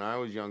like when I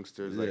was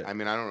youngsters, Yeah. I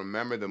mean I don't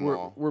remember them We're,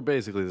 all. we're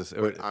basically this.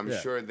 But I'm Yeah.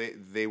 sure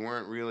they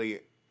weren't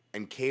really,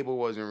 and cable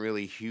wasn't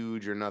really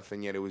huge or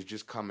nothing yet. It was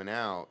just coming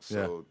out,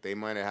 so they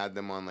might have had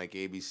them on like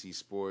ABC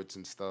Sports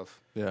and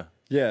stuff. yeah.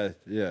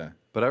 Yeah.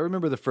 But I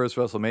remember the first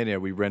WrestleMania.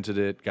 We rented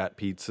it, got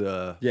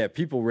pizza. Yeah,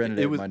 people rented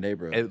it in my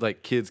neighborhood.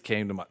 Like kids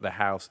came to the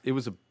house. It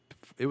was a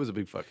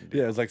big fucking deal.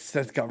 Yeah, it was like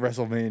Seth got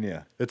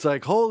WrestleMania. It's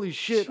like, holy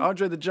shit,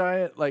 Andre the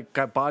Giant like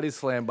got body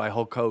slammed by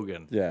Hulk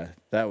Hogan. Yeah,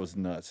 that was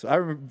nuts. I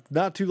remember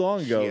not too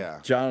long ago, Yeah.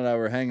 John and I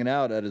were hanging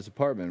out at his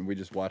apartment. And we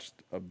just watched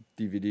a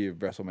DVD of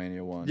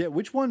WrestleMania 1. Yeah,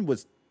 which one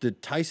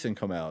did Tyson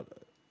come out?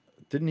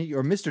 Didn't he?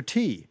 Or Mr.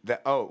 T?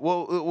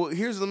 Well,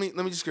 here's let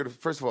me just go to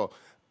first of all,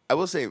 I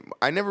will say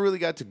I never really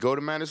got to go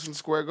to Madison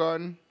Square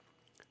Garden,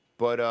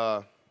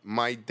 but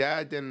my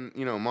dad and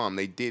mom,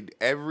 they did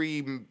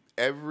every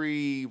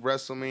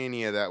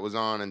WrestleMania that was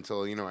on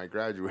until I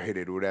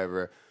graduated,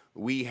 whatever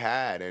we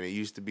had, and it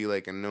used to be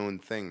like a known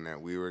thing that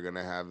we were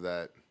gonna have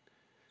that.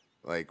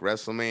 Like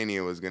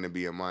WrestleMania was gonna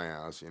be at my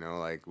house,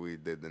 like we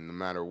did. No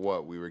matter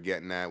what, we were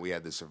getting that. We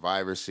had the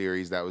Survivor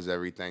Series that was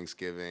every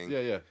Thanksgiving.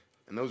 Yeah.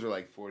 And those were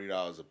like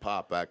 $40 a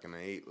pop back in the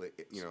late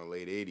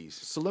 '80s.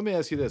 So let me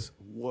ask you this: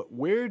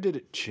 where did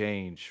it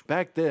change?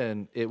 Back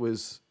then, it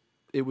was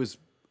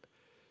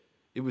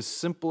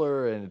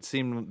simpler and it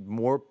seemed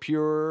more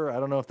pure. I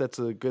don't know if that's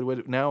a good way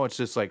to. Now it's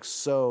just like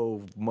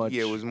so much.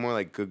 Yeah, it was more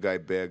like good guy,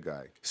 bad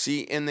guy.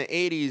 See, in the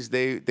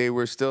 '80s, they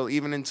were still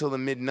even until the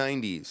mid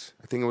 '90s.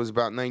 I think it was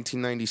about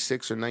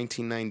 1996 or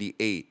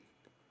 1998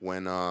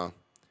 when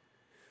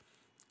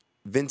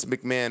Vince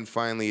McMahon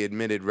finally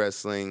admitted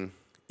wrestling,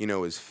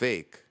 is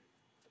fake.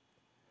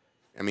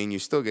 I mean, you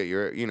still get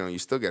you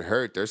still get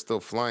hurt. They're still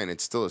flying.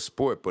 It's still a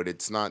sport, but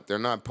it's not. They're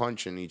not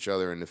punching each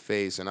other in the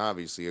face. And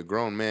obviously, a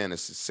grown man, a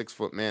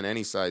 6-foot man,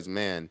 any size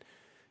man,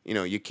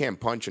 you can't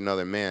punch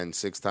another man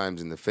 6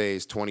 times in the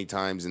face, 20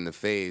 times in the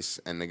face,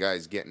 and the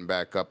guy's getting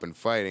back up and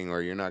fighting,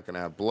 or you're not going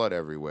to have blood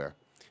everywhere.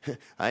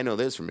 I know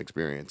this from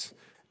experience.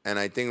 And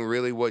I think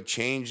really what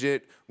changed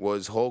it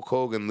was Hulk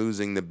Hogan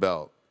losing the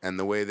belt and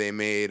the way they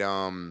made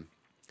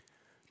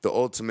the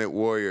Ultimate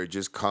Warrior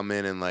just come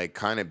in and like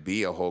kind of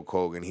be a Hulk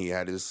Hogan. He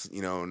had his,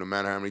 no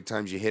matter how many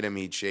times you hit him,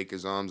 he'd shake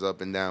his arms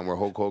up and down, where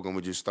Hulk Hogan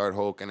would just start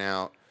hulking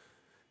out.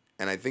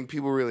 And I think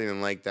people really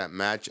didn't like that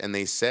match. And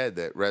they said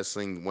that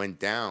wrestling went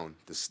down.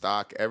 The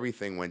stock,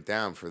 everything went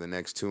down for the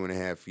next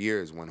 2.5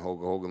 years when Hulk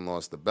Hogan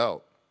lost the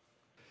belt.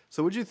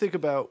 So, what'd you think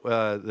about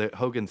the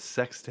Hogan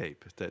sex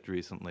tape that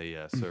recently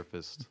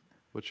surfaced?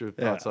 What's your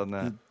thoughts on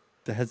that?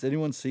 Has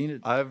anyone seen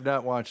it? I've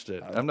not watched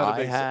it. I'm not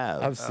a big.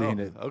 I've seen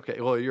it.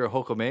 Okay, well, you're a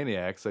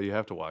Hulkamaniac, so you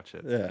have to watch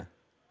it. Yeah.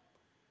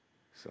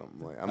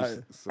 Something like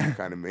I'm some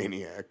kind of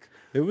maniac.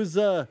 It was,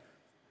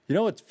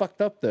 what's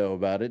fucked up, though,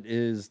 about it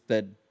is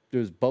that it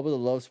was Bubba the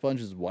Love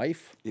Sponge's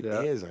wife. It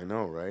is, I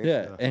know, right?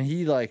 Yeah. And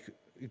he,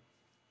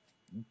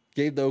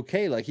 gave the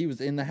okay, like he was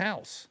in the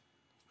house.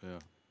 Yeah.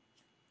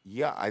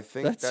 Yeah, I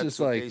think That's that's just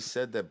what like- they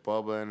said, that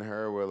Bubba and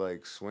her were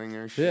like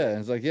swingers. Yeah. And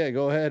it's like, yeah,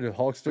 go ahead,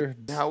 Hulkster.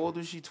 How old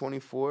is she?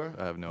 24?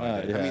 I have no Yeah,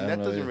 idea. I mean, don't that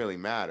know doesn't either. really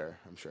matter.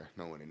 I'm sure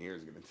no one in here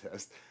is going to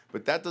test,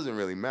 but that doesn't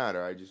really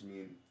matter. I just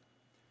mean,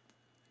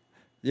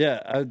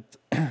 Yeah,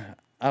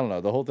 I don't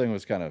know. The whole thing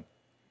was kind of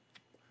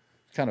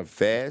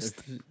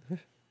Fast.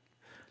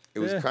 It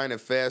was Yeah. kind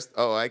of fast.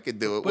 Oh, I could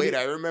do it. Wait,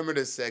 I remember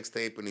the sex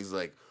tape, and he's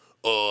like,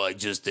 "Oh, I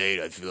just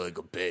ate. I feel like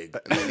a pig."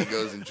 And then he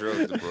goes and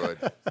drugs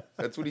abroad.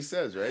 That's what he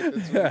says, right?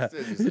 That's what Yeah, he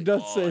says. He's he like,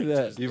 does "Oh, say I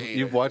that. just You've, ate.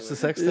 you've I watched feel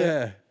the like-" sex tape?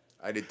 Yeah,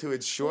 I did too.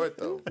 It's short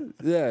though.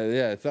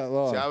 yeah. It's not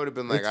long. See, I would have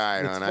been like, "All right,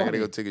 it's hon, I gotta funny.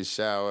 go take a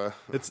shower."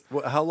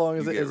 How long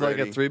is You it? get It's like a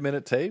ready.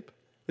 3-minute tape?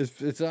 It's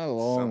not a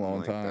long, Something long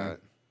like time. that.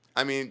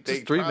 I mean, they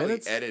Just 3 probably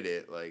minutes? edit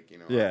it, like, you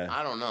know. Yeah.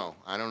 I don't know.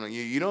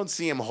 You don't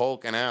see him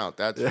hulking out.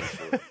 That's for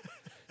sure.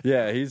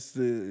 Yeah, he's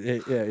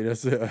he's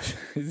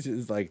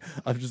just like,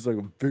 I'm just like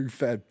a big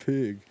fat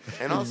pig.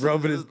 And He's also,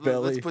 rubbing his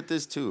belly. let's put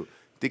this too.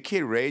 The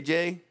kid Ray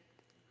J.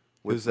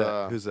 Who's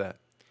that? Who's that?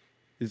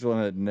 He's the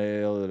one that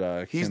nailed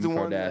He's Kim the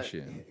one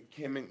Kardashian. that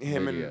him and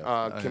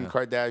Kim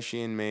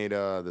Kardashian made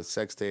the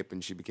sex tape,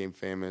 and she became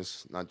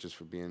famous not just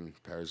for being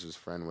Paris's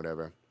friend,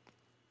 whatever.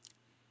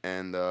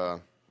 And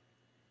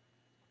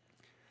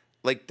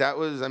like that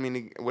was, I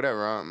mean,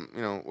 whatever,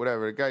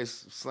 whatever. The guy's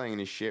slaying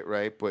his shit,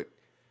 right? But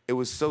it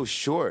was so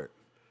short.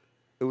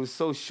 It was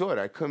so short.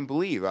 I couldn't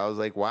believe. I was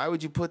like, why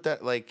would you put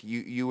that? Like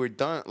you were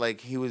done.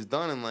 Like he was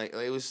done, and like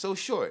it was so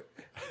short.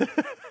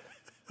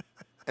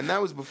 And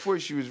that was before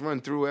she was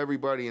run through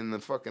everybody in the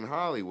fucking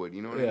Hollywood.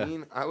 You know what I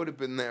mean? I would have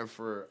been there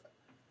for.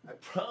 I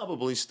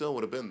probably still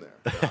would have been there.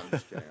 No, I'm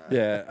just kidding.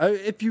 Yeah,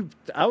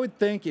 I would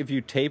think if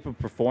you tape a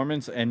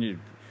performance and you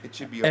It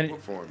should be a and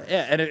performance.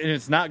 yeah, and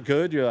it's not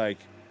good, you're like,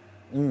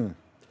 and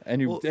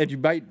you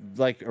might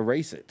like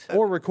erase it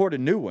or record a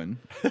new one.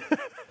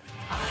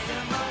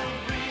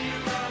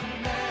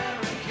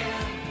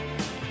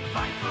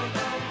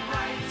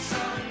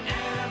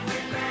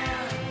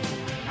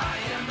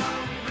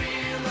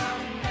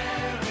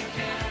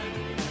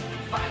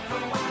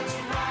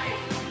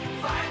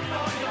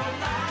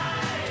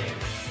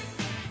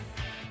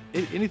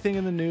 Anything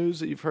in the news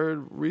that you've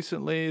heard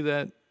recently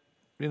that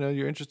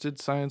you're interested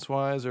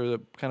science-wise, or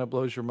that kind of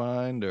blows your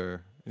mind,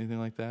 or anything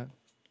like that?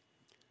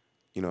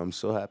 You know, I'm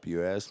so happy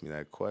you asked me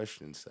that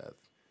question, Seth.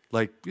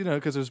 Like,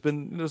 because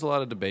there's a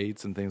lot of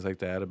debates and things like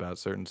that about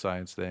certain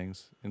science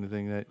things.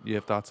 Anything that you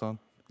have thoughts on?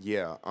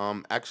 Yeah.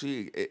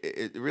 Actually,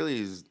 it really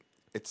is.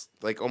 It's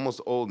like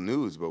almost old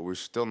news, but we're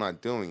still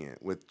not doing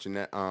it with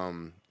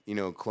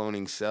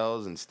cloning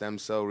cells and stem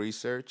cell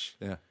research.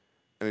 Yeah.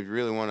 I mean, if you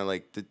really want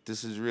to,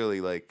 this is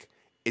really,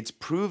 it's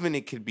proven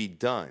it could be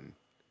done.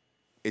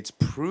 It's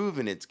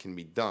proven it can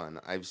be done.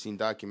 I've seen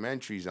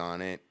documentaries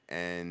on it,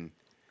 and,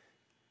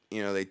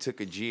 they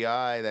took a GI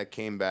that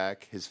came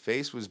back. His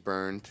face was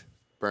burnt.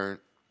 The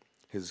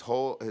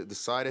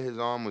side of his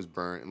arm was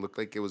burnt. It looked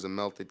like it was a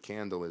melted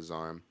candle, his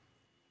arm.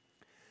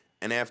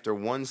 And after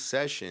one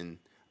session,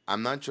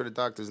 I'm not sure the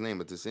doctor's name,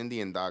 but this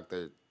Indian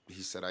doctor,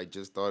 he said, I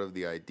just thought of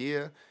the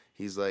idea.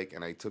 He's like,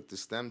 and I took the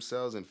stem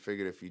cells and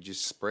figured if you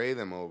just spray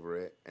them over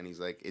it, and he's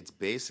like, it's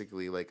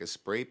basically like a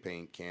spray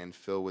paint can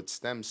filled with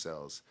stem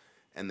cells.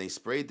 And they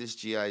sprayed this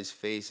GI's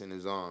face and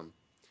his arm.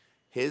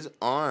 His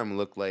arm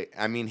looked like,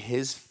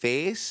 his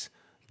face,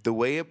 the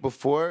way it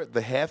before,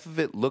 the half of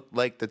it looked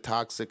like the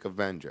Toxic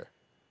Avenger.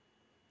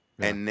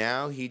 Yeah. And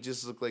now he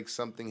just looked like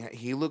something,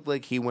 he looked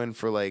like he went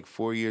for like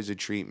 4 years of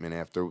treatment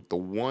after the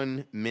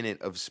 1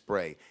 minute of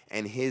spray.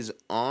 And his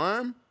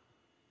arm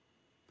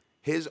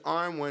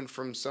went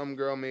from some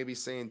girl maybe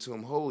saying to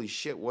him, holy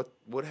shit, what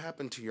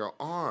happened to your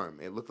arm?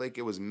 It looked like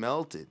it was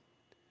melted.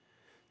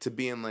 To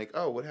being like,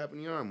 oh, what happened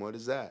to your arm? What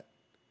is that?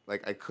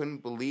 Like, I couldn't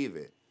believe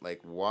it. Like,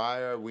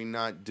 why are we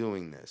not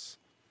doing this?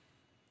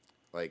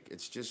 Like,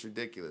 it's just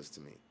ridiculous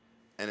to me.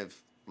 And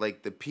if,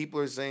 like, the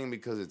people are saying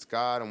because it's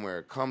God and where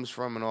it comes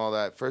from and all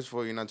that, first of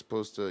all, you're not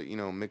supposed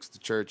to, mix the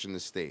church and the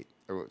state.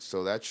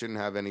 So that shouldn't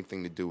have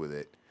anything to do with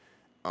it.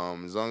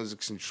 As long as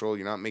it's controlled,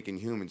 you're not making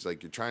humans.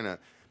 Like, you're trying to...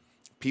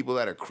 People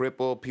that are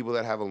crippled, people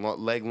that have a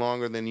leg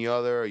longer than the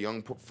other, a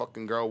young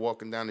fucking girl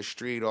walking down the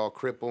street all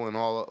crippled and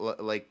all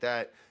like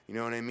that. You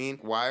know what I mean?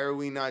 Why are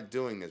we not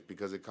doing this?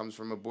 Because it comes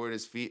from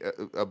aborted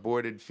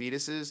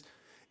fetuses?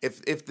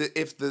 If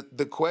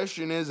the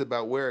question is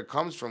about where it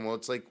comes from, well,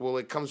 it's like, well,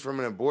 it comes from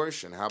an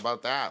abortion. How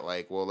about that?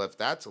 Like, well, if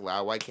that's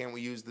allowed, why can't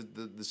we use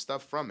the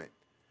stuff from it?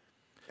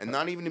 And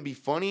not even to be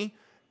funny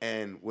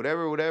and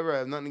whatever. I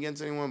have nothing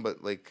against anyone,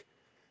 but like,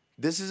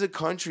 this is a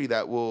country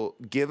that will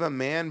give a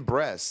man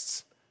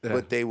breasts. Yeah.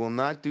 But they will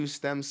not do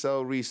stem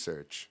cell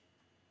research.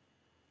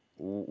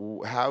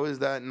 How is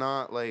that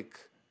not like...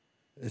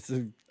 It's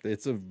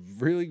a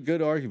really good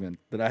argument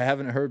that I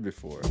haven't heard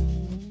before.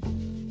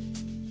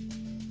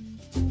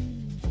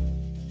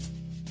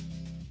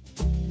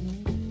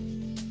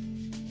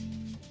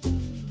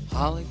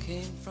 Holly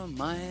came from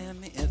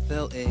Miami,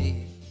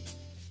 FLA.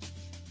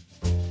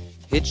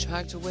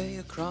 Hitchhiked away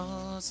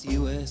across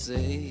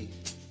USA.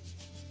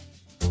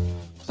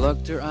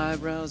 Plucked her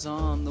eyebrows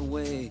on the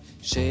way,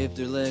 shaved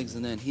her legs,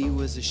 and then he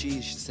was a she.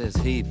 She says,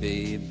 hey,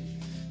 babe,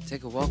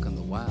 take a walk on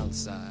the wild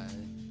side.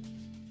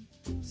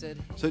 Said,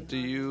 hey, so do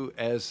you,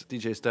 as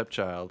DJ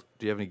Stepchild,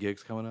 do you have any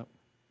gigs coming up?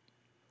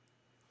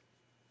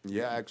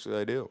 Yeah,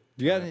 actually, I do.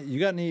 You got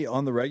any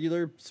on the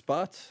regular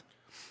spots?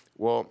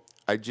 Well,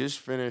 I just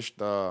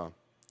finished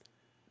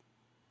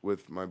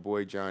with my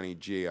boy Johnny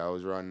G. I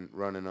was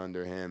running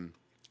under him.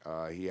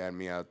 He had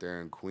me out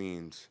there in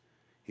Queens.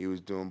 He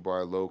was doing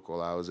bar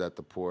local. I was at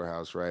the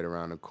Poorhouse right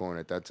around the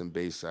corner. That's in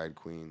Bayside,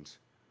 Queens.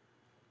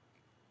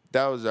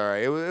 That was all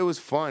right. It was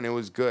fun. It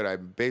was good. I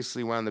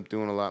basically wound up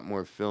doing a lot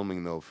more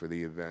filming, though, for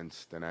the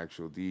events than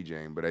actual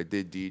DJing. But I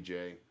did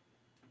DJ.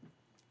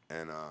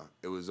 And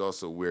it was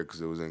also weird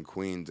because it was in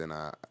Queens, and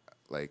I,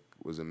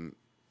 was in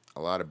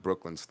a lot of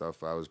Brooklyn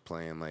stuff. I was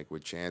playing,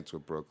 with Chance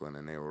with Brooklyn,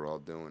 and they were all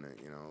doing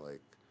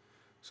it,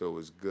 so it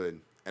was good.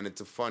 And it's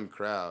a fun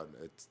crowd.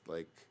 It's,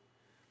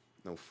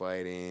 no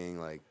fighting.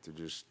 They're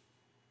just,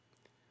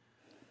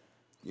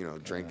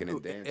 drinking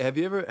and dancing. Have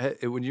you ever,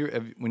 when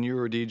you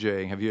were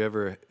DJing, have you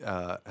ever,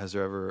 has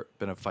there ever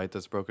been a fight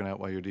that's broken out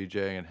while you're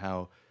DJing? And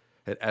how,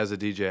 as a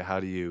DJ, how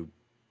do you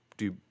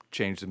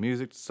change the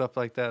music, stuff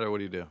like that, or what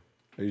do you do?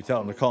 Are you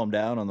telling them to calm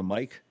down on the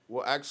mic?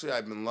 Well, actually,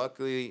 I've been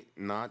lucky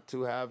not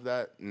to have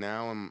that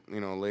now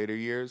in, later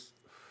years.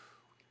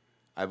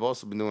 I've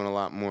also been doing a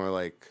lot more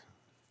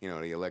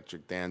the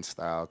electric dance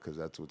style because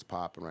that's what's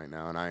popping right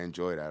now, and I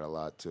enjoy that a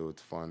lot too.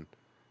 It's fun.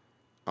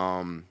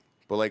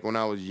 But when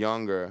I was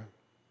younger,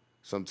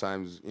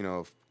 sometimes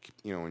when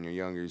you're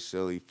younger, you're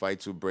silly.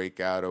 Fights would break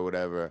out or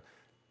whatever,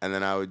 and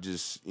then I would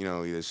just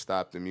either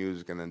stop the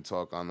music and then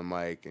talk on the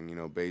mic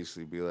and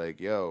basically be like,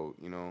 yo,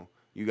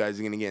 you guys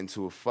are gonna get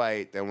into a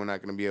fight, then we're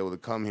not gonna be able to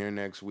come here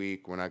next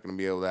week. We're not gonna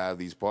be able to have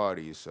these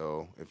parties.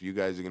 So if you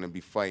guys are gonna be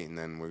fighting,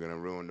 then we're gonna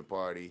ruin the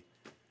party.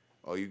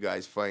 Oh, you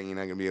guys fighting, you're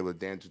not gonna be able to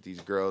dance with these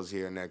girls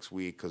here next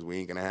week because we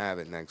ain't gonna have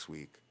it next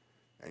week.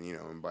 And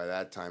and by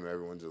that time,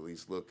 everyone's at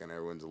least looking,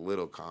 everyone's a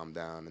little calmed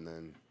down, and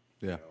then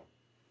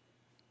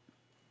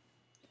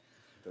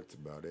that's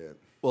about it.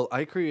 Well,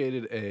 I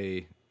created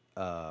a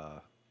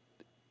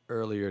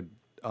earlier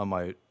on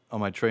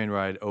my train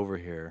ride over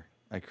here.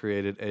 I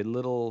created a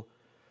little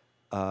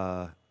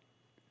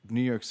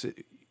New York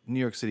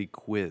City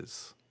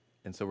quiz,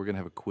 and so we're gonna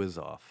have a quiz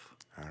off.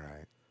 All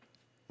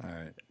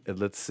right. And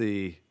let's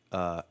see.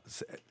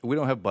 We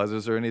don't have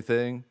buzzers or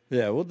anything.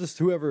 Yeah, we'll just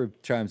whoever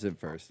chimes in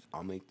first.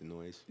 I'll make the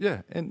noise.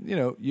 Yeah, and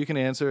you can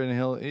answer, and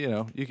he'll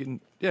you can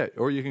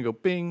or you can go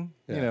bing.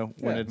 Yeah.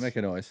 When Yeah, it's make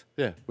a noise.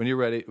 when you're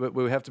ready. But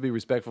we have to be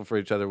respectful for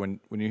each other. When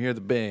you hear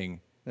the bing,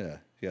 Yeah,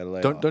 you gotta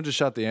lay don't just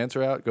shout the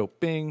answer out. Go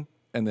bing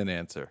and then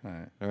answer.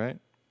 All right.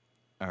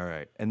 All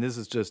right. And this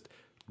is just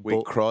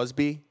Wait,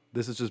 Crosby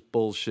this is just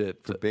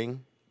bullshit. for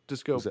Bing?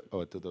 Just go. I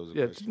thought that was a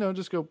Yeah, question.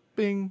 just go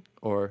bing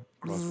or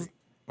Crosby.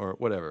 or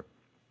whatever.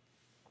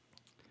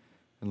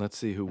 And let's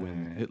see who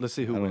wins. Let's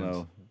see who I don't wins.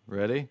 know.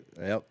 Ready?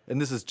 Yep.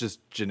 And this is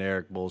just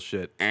generic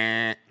bullshit.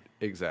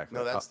 Exactly.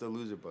 No, that's the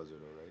loser buzzer,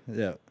 though,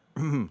 right?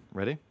 Yeah.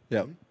 Ready?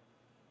 Yep.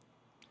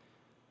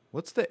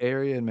 What's the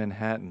area in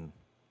Manhattan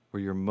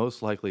where you're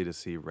most likely to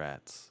see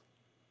rats?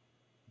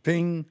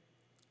 Ping.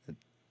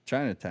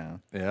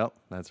 Chinatown. Yep,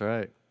 that's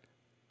right.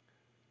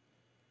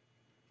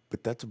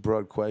 But that's a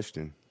broad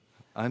question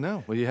I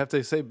know. Well, you have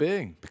to say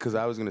bing. because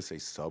I was gonna say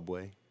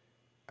Subway.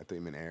 I thought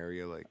you meant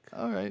area.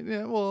 All right.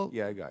 Yeah. Well.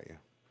 Yeah, I got you.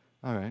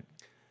 All right.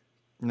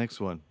 Next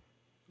one.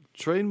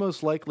 Train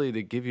most likely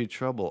to give you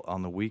trouble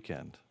on the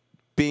weekend.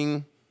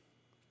 Bing,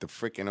 the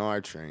freaking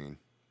R train.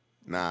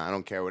 Nah, I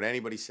don't care what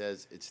anybody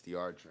says. It's the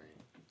R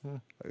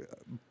train.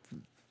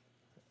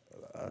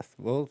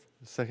 Well,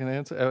 Second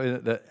answer. Oh,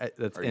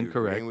 that's Are you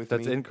incorrect. agreeing with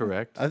That's me?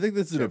 incorrect. I think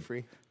this is Jeffrey?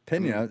 an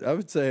opinion. I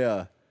would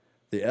say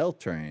the L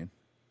train.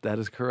 That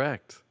is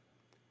correct.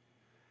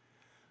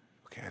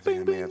 Okay, I think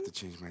I may have to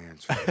change my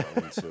answer. to that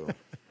one, too.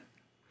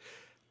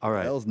 All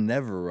right. L's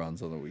never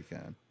runs on the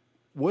weekend.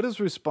 What is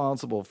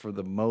responsible for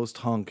the most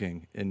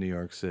honking in New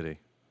York City?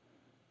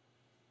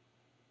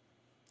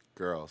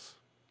 Girls.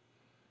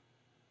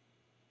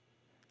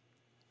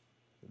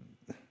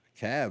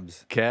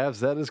 Cabs.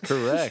 Cabs. That is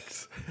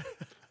correct.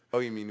 Oh,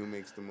 you mean who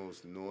makes the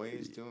most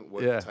noise doing?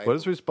 Yeah. type What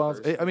is of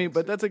responsible? person I mean, makes but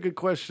it? that's a good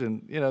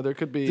question. There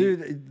could be.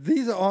 Dude,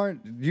 these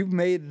aren't. You've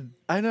made.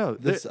 I know.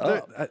 this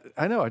up.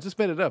 I know. I just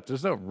made it up.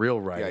 There's no real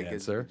right Yeah, I guess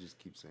answer. you just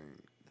keep saying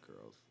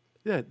girls.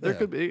 Yeah, there Yeah.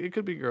 could be. It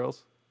could be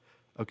girls.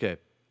 Okay.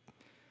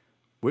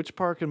 Which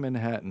park in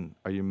Manhattan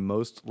are you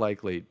most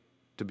likely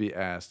to be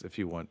asked if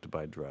you want to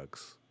buy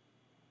drugs?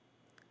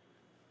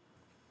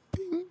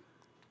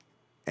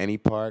 Any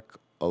park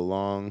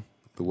along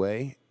the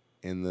way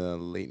in the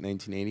late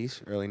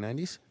 1980s, early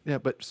 90s? Yeah,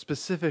 but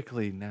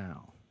specifically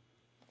now.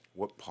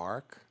 What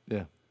park?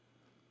 Yeah.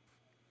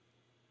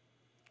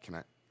 Can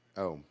I?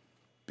 Oh,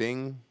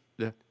 Bing,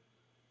 Yeah.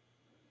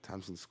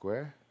 Thompson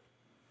Square.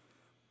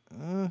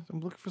 I'm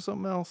looking for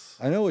something else.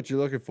 I know what you're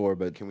looking for,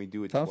 but Can we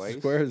do it Thompson twice?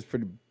 Square is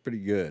pretty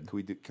good.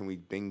 Can we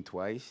Bing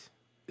twice?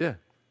 Yeah.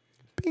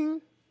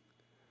 Bing.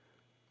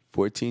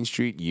 14th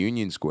Street,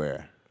 Union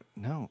Square.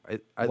 No.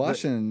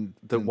 Washington.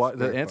 The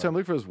Square answer I'm Park.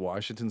 looking for is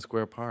Washington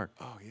Square Park.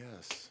 Oh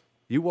yes.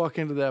 You walk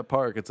into that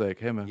park, it's like,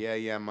 hey man, Yeah,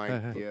 yeah, Mike.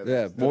 Yeah, Yeah,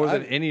 that's, more I-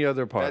 than any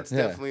other park. that's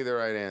Yeah. definitely the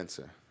right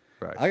answer.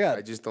 right.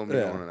 I just don't be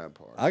yeah. going to that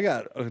park. I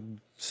got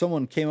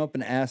someone came up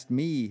and asked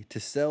me to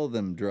sell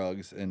them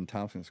drugs in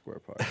Thompson Square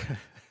Park.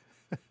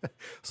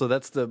 So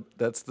that's the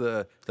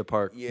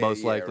part Yeah,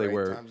 most yeah, likely right.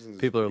 where Thompson's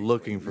is people are pretty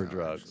looking clean for now,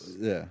 drugs.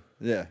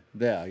 Yeah.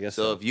 I guess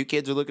So if you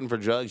kids are looking for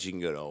drugs, you can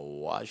go to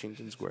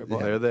Washington Square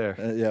Park. They're there.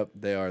 Yep,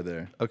 they are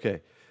there.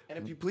 Okay. And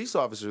if you police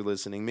officers are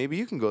listening, maybe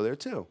you can go there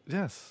too.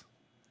 Yes.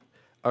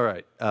 All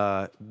right.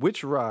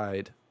 Which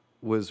ride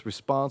was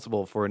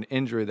responsible for an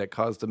injury that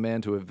caused a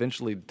man to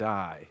eventually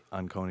die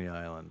on Coney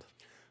Island?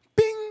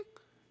 Bing!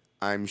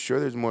 I'm sure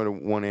there's more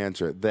than one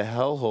answer. The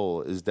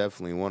hellhole is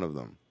definitely one of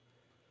them.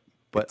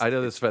 But I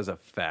know this as a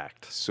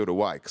fact. So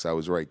do I, because I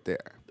was right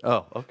there.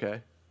 Oh,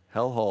 okay.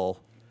 Hellhole.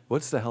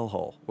 What's the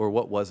hellhole? Or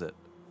what was it?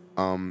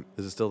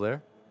 Is it still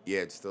there? Yeah,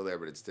 it's still there,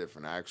 but it's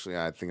different. Actually,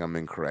 I think I'm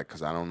incorrect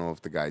because I don't know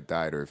if the guy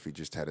died or if he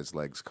just had his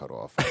legs cut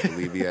off. I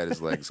believe he had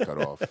his legs cut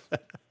off.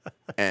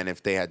 And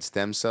if they had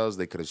stem cells,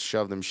 they could have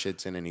shoved them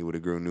shits in and he would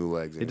have grew new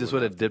legs. He just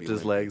would have dipped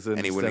his legs in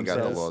and he the wouldn't have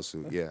stem got the cells?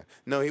 lawsuit. Yeah.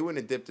 No, he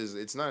wouldn't have dipped his.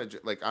 It's not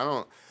I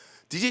don't.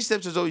 DJ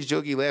Steps is always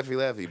jokey,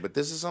 laughy, but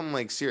this is something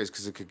like serious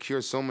because it could cure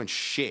so much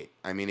shit.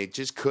 I mean, it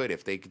just could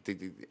if they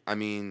could. I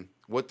mean,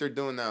 what they're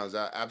doing now is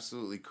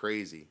absolutely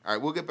crazy. All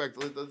right, we'll get back.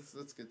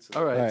 Let's get to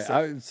All right.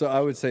 All right, so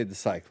I would say the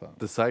cyclone.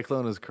 The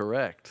cyclone is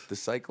correct. The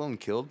cyclone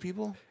killed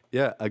people.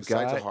 Yeah, a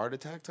Besides guy. a heart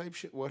attack type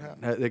shit, what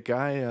happened? The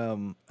guy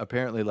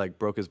apparently like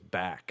broke his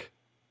back.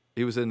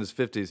 He was in his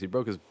 50s. He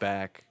broke his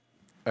back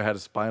or had a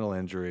spinal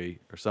injury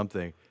or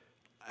something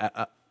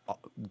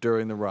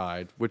during the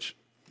ride, which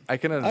I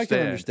can understand. I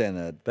can understand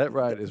that. That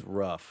ride is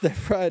rough.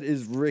 That ride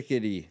is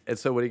rickety. And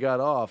so when he got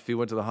off, he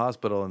went to the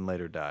hospital and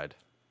later died,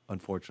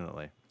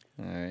 unfortunately.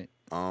 All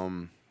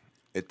right.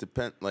 It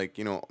depends. Like,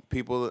 you know,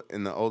 people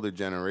in the older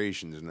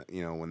generations,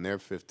 you know, when they're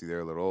 50, they're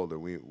a little older.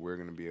 We're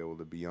going to be able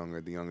to be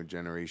younger. The younger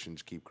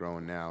generations keep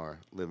growing now or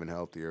living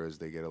healthier as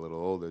they get a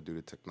little older due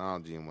to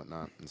technology and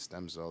whatnot and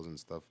stem cells and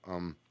stuff.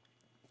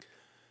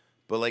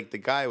 But like the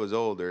guy was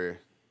older,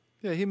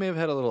 Yeah, he may have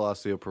had a little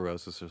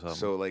osteoporosis or something.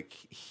 so like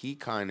he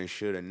kind of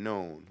should have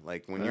known.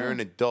 Like when you're an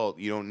adult,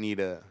 you don't need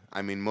a.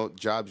 I mean, most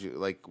jobs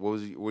like what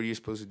are you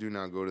supposed to do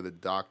now? Go to the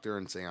doctor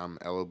and say I'm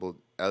eligible.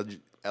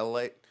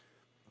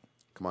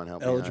 Come on,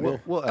 help Eligible? me.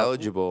 out. Well,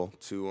 eligible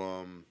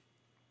to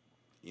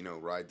you know,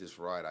 ride this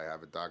ride. I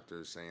have a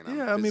doctor saying. I'm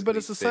yeah, I mean, but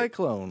it's a physically fit.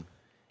 cyclone.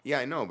 Yeah,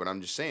 I know, but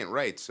I'm just saying,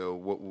 right? So,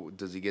 what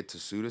does he get to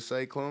sue the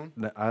cyclone?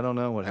 I don't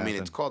know what I happened.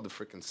 mean, it's called the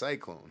freaking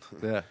cyclone.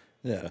 Yeah.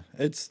 Yeah,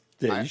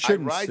 you I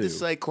shouldn't ride sue. the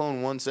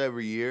cyclone once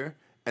every year,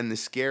 and the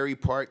scary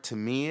part to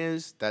me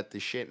is that the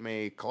shit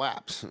may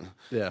collapse.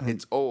 Yeah.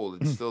 It's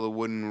old. It's still a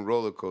wooden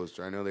roller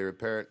coaster. I know they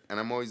repair it, and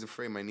I'm always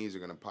afraid my knees are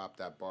gonna pop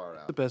that bar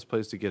The out. best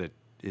place to get it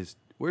is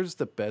where's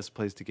the best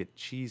place to get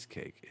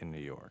cheesecake in New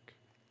York?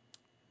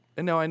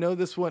 And now I know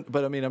this one,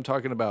 but I mean, I'm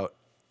talking about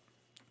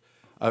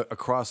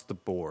across the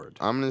board.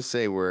 I'm gonna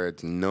say where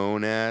it's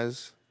known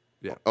as.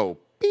 Yeah. Oh,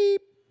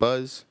 beep,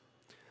 buzz.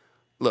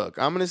 Look,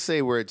 I'm gonna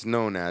say where it's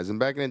known as, and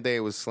back in the day it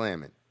was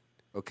slamming.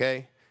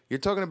 Okay, you're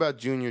talking about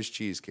Junior's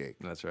Cheesecake.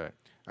 That's right.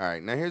 All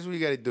right, now here's what you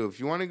got to do. If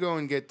you want to go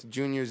and get the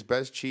Junior's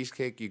best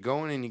cheesecake, you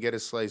go in and you get a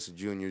slice of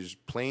Junior's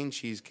plain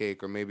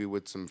cheesecake, or maybe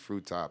with some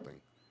fruit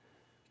topping.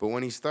 But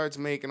when he starts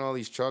making all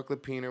these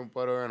chocolate peanut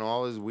butter and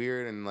all is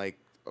weird and like,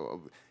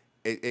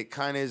 it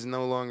kind of is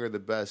no longer the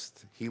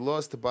best. He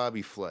lost to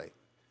Bobby Flay.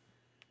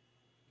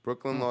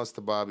 Brooklyn lost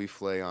to Bobby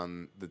Flay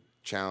on the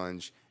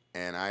challenge,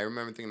 and I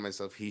remember thinking to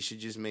myself, he should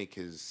just make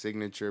his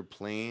signature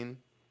plain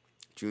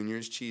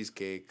Junior's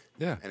cheesecake.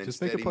 Yeah, and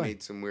just make instead it he plain.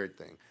 made some weird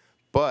thing.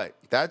 But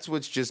that's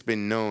what's just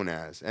been known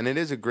as, and it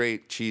is a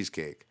great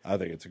cheesecake. I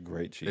think it's a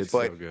great cheese. It's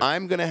But so good.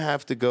 I'm gonna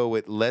have to go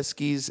with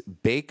Lesky's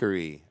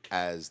Bakery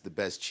as the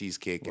best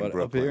cheesecake in What, up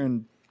Brooklyn. here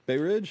in Bay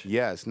Ridge?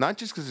 Yes, not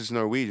just because it's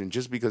Norwegian,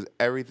 just because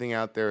everything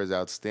out there is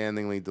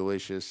outstandingly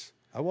delicious.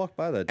 I walked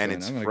by that And joint.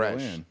 it's I'm gonna fresh.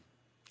 go in.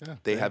 Yeah.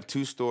 They have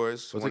two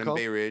stores, What's one it in called?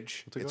 Bay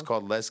Ridge. What's it It's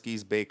called? called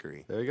Lesky's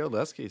Bakery. There you go,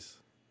 Lesky's.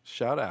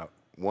 Shout out.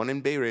 One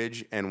in Bay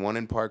Ridge and one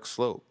in Park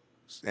Slope.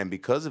 And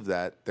because of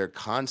that, they're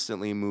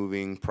constantly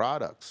moving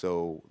products.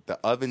 So the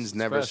ovens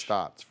never fresh.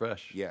 stop. It's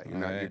fresh. Yeah, you're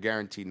All right. you're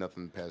guaranteed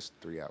nothing past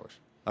 3 hours.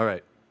 All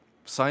right.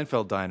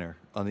 Seinfeld Diner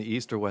on the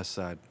east or west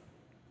side?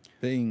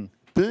 Bing.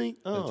 Bing.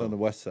 It's on the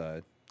west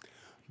side.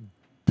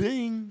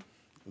 Bing.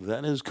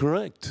 That is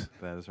correct.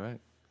 That is right.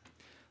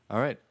 All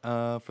right.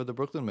 For the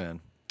Brooklyn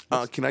man.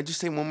 Can I just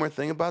say one more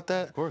thing about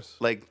that? Of course.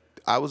 Like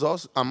I'm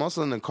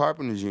also in the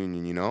Carpenters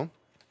Union, you know.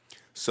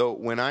 So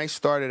when I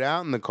started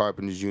out in the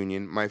Carpenters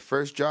Union, my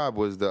first job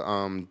was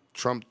the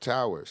Trump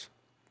Towers,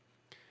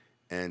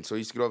 and so I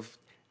used to get off.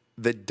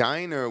 The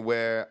diner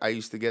where I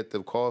used to get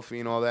the coffee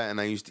and all that, and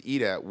I used to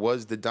eat at,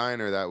 was the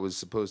diner that was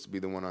supposed to be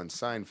the one on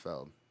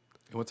Seinfeld.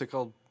 What's it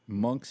called?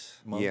 Monks?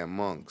 Yeah,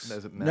 Monks.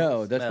 Is it No,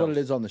 Mel's? that's what it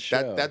is on the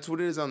show. That's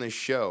what it is on the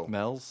show.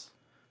 Mel's?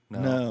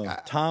 no,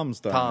 Tom's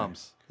diner.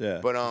 Tom's. Yeah.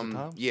 But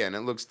Tom's? yeah, and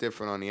it looks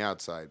different on the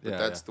outside. But Yeah,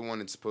 that's yeah. the one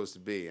it's supposed to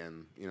be,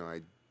 and you know,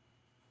 I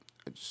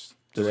just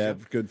do they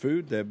have good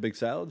food? They have big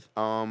salads?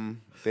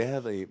 They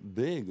have a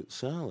big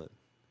salad.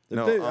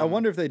 No, I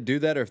wonder if they do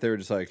that or if they were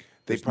just like,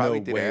 They "There's probably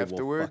no did way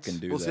afterwards. We'll fucking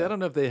do Well, that. see, I don't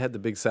know if they had the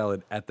big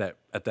salad at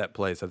that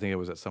place. I think it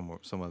was at some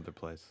other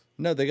place.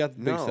 No, they got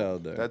the big No,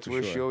 salad there. that's for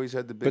where she sure. always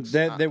had the big But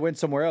then salad. they went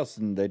somewhere else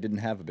and they didn't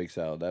have a big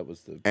salad. That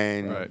was the.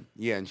 And Right.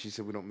 yeah, and she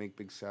said we don't make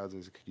big salads.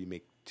 And I said, could you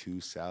make 2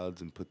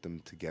 salads and put them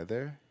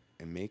together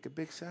and make a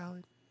big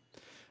salad?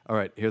 All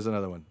right, here's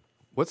another one.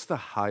 What's the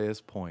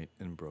highest point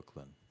in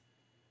Brooklyn?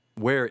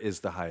 Where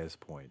is the highest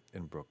point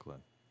in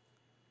Brooklyn?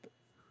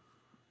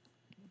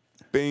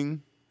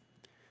 Bing,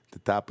 the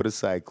top of the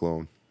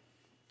cyclone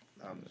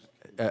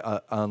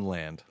On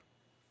land.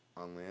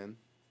 on land.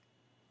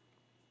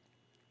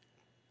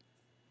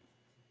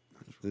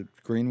 The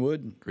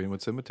Greenwood.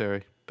 Greenwood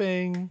Cemetery.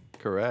 Bing.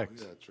 Correct.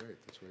 Yeah, that's right.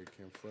 That's where you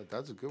can't flood.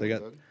 That's a good They one,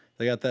 got Doug.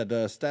 they got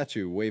that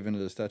statue waving to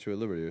the Statue of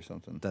Liberty or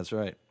something. That's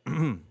right.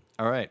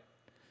 All right.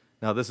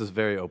 Now this is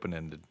very open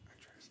ended.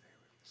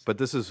 But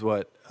this is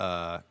what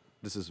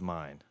this is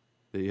mine.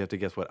 You have to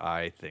guess what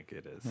I think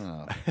it is.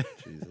 Oh,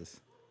 Jesus.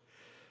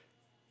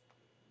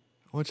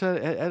 Which I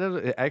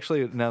don't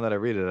actually. Now that I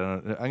read it,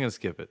 I'm gonna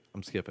skip it.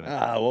 I'm skipping it.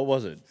 Ah, what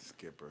was it?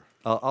 Skipper.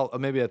 I'll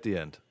maybe at the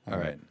end. All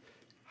right.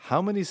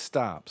 How many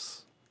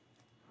stops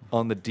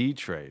on the D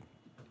train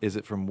is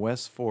it from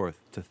West 4th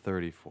to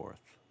 34th?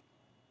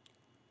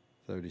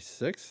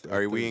 36?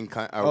 Are we in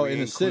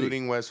the city.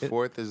 including West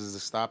 4th as the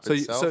stop So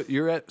itself?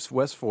 you're at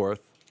West 4th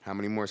How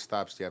many more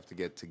stops do you have to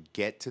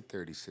get to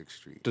 36th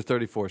Street? to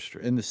 34th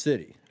Street. In the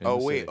city? in Oh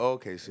the wait, city.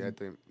 okay. See, I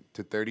think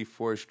to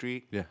 34th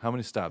Street. Yeah. How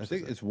many stops? I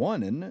think is it? it's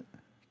one, isn't it?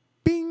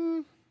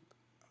 Bing.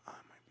 Oh,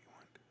 it might be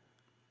one.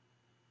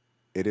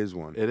 It is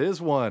one. It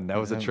is one. That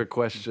was a trick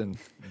question.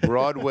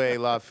 Broadway,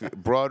 Lafayette.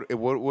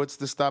 What's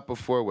the stop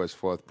before West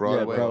 4th?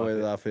 Broadway. Yeah, Broadway,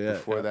 Lafayette.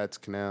 Before that's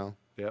Canal.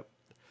 Yep.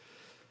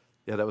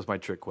 Yeah, that was my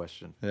trick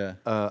question. Yeah.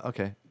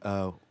 Okay.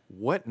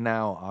 What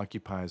now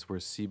occupies where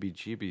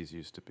CBGB's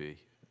used to be?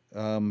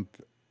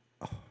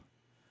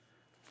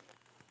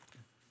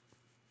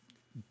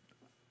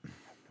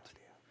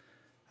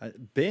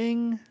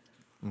 Bing.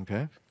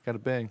 Okay. Got a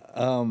bang.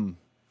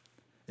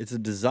 It's a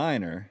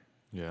designer.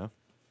 Yeah.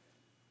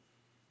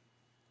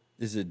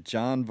 Is it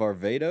John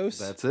Varvatos?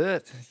 That's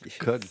it.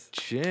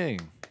 Ka-ching.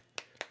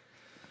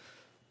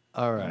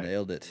 All right.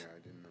 Nailed it.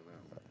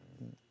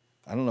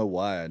 I don't know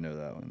why I know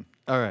that one.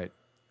 All right.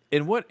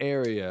 In what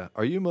area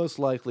are you most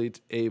likely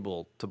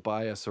able to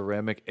buy a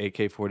ceramic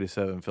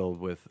AK-47 filled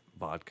with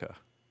vodka?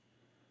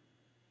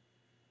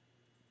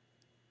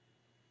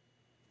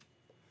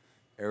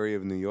 Area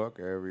of New York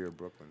or area of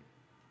Brooklyn?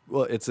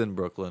 Well, it's in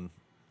Brooklyn.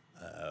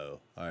 Oh,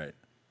 all right.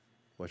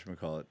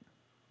 Whatchamacallit?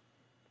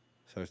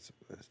 So it's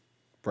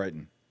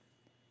Brighton.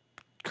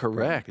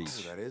 Correct.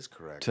 Beach. That is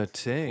correct.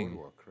 Ta-ting.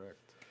 Boardwalk, correct.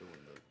 Good one,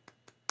 Doug.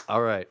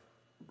 All right.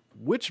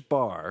 Which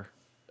bar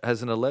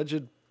has an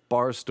alleged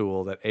bar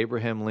stool that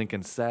Abraham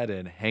Lincoln sat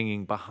in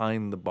hanging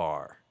behind the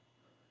bar?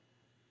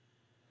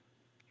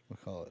 We'll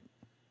call it.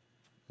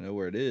 I know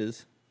where it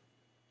is.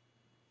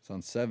 It's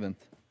on 7th.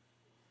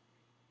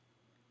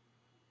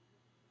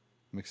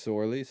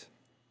 McSorley's.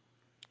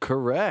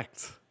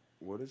 Correct.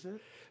 What is it?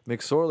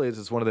 McSorley's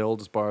is one of the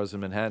oldest bars in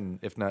Manhattan,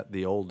 if not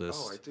the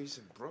oldest. Oh, I thought you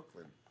said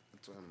Brooklyn.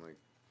 That's why I'm like,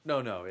 No,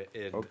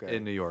 Okay.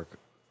 in New York.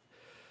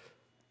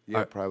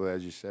 yeah, probably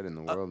as you said in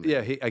the world.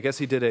 Yeah, I guess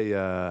he did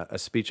a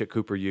speech at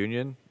Cooper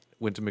Union.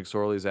 Went to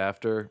McSorley's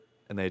after,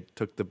 and they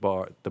took the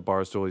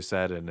bar stool he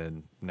sat in,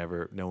 and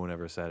no one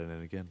ever sat in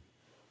it again.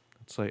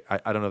 It's like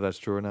I don't know if that's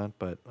true or not,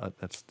 but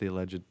that's the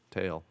alleged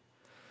tale.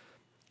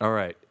 All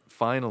right,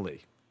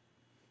 finally,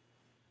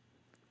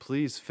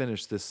 please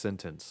finish this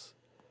sentence.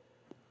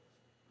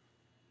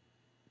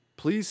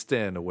 Please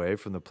stand away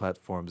from the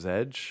platform's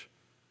edge.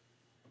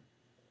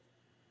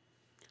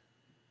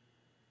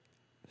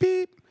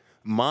 Beep.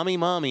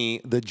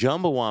 Mommy, the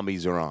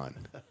Jumbawambies are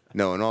on.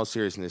 No, in all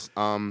seriousness,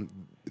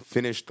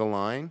 finish the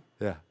line.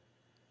 Yeah.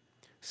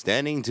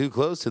 Standing too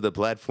close to the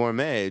platform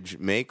edge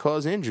may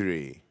cause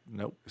injury.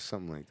 Nope.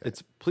 Something like that.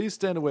 It's please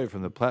stand away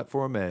from the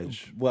platform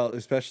edge. Well,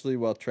 especially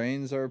while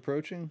trains are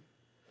approaching.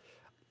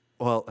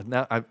 Well,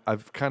 now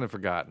I've kind of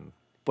forgotten,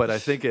 but I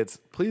think it's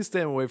please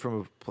stand away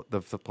from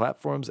the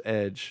platform's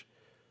edge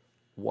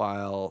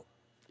while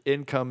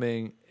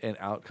incoming and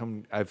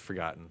outcome. I've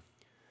forgotten.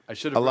 I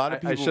should have. A lot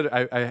of I people- should.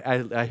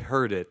 I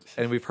heard it,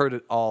 and we've heard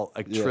it all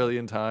a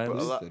trillion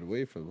times. Stay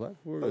away from the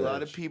platform. A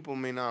lot of people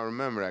may not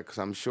remember that because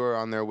I'm sure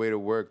on their way to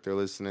work they're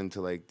listening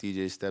to like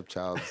DJ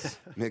Stepchild's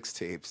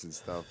mixtapes and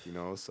stuff,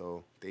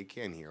 so they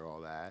can't hear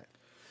all that.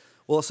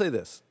 Well, I'll say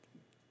this,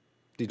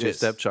 DJ Yes.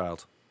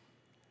 Stepchild,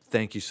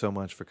 thank you so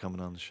much for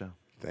coming on the show.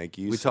 Thank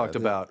you. We Seth. talked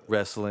about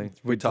wrestling.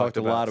 We talked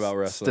a lot about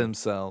wrestling. stem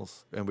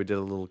cells, and we did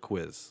a little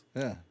quiz,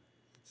 Yeah.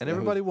 and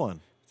everybody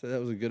won. So that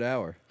was a good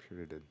hour. Sure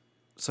they did.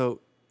 So,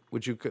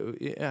 would you?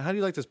 How do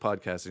you like this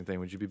podcasting thing?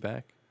 Would you be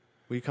back?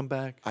 Will you come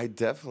back? I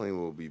definitely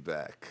will be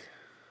back.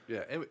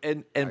 Yeah,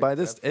 and by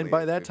this and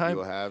by that if time,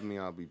 you'll have me,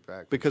 I'll be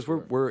back. for because sure.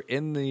 we're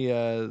in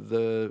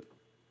the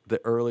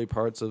early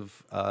parts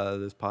of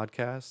this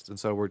podcast, and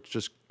so we're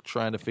just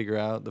trying to figure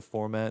out the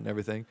format and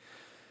everything.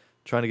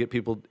 trying to get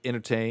people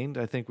entertained.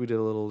 I think we did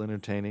a little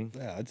entertaining.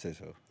 Yeah, I'd say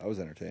so. I was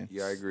entertained.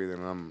 Yeah, I agree. That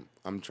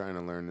I'm trying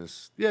to learn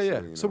this. Yeah,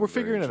 yeah. you So know, we're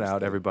very figuring it out,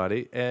 interesting.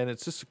 everybody, and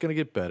it's just going to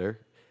get better.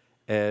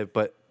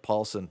 But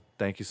Paulson,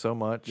 thank you so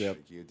much. Yep.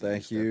 you, DJ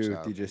Thank you,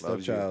 Stepchild. DJ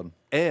Loves you. Stepchild.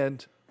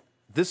 And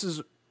this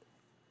is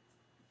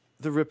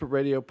the Rip It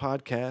Radio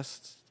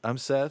podcast. I'm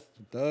Seth.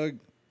 Doug.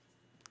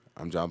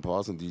 I'm John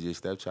Paulson, DJ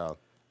Stepchild.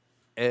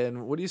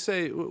 And what do you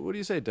say? What do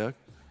you say, Doug?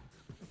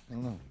 I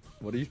don't know.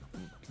 What are you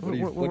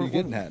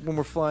getting at? When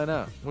we're flying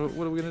out?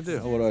 What are we gonna do?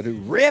 What do I do?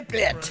 Rip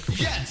it!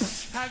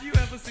 Yes! Have you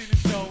ever seen a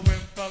show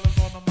with fellas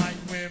on the mic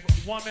with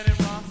 1 minute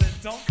rhymes that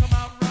don't come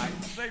out right?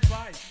 They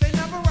fight. They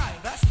never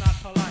write. That's not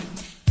polite.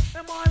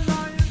 Am I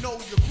lying? No,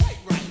 you're quite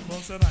right.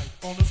 Well, tonight,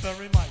 on the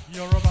Stirring Mic,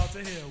 you're about to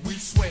hear, we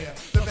swear,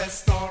 the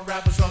best star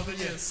rappers of the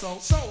year. So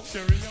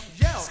cheerio.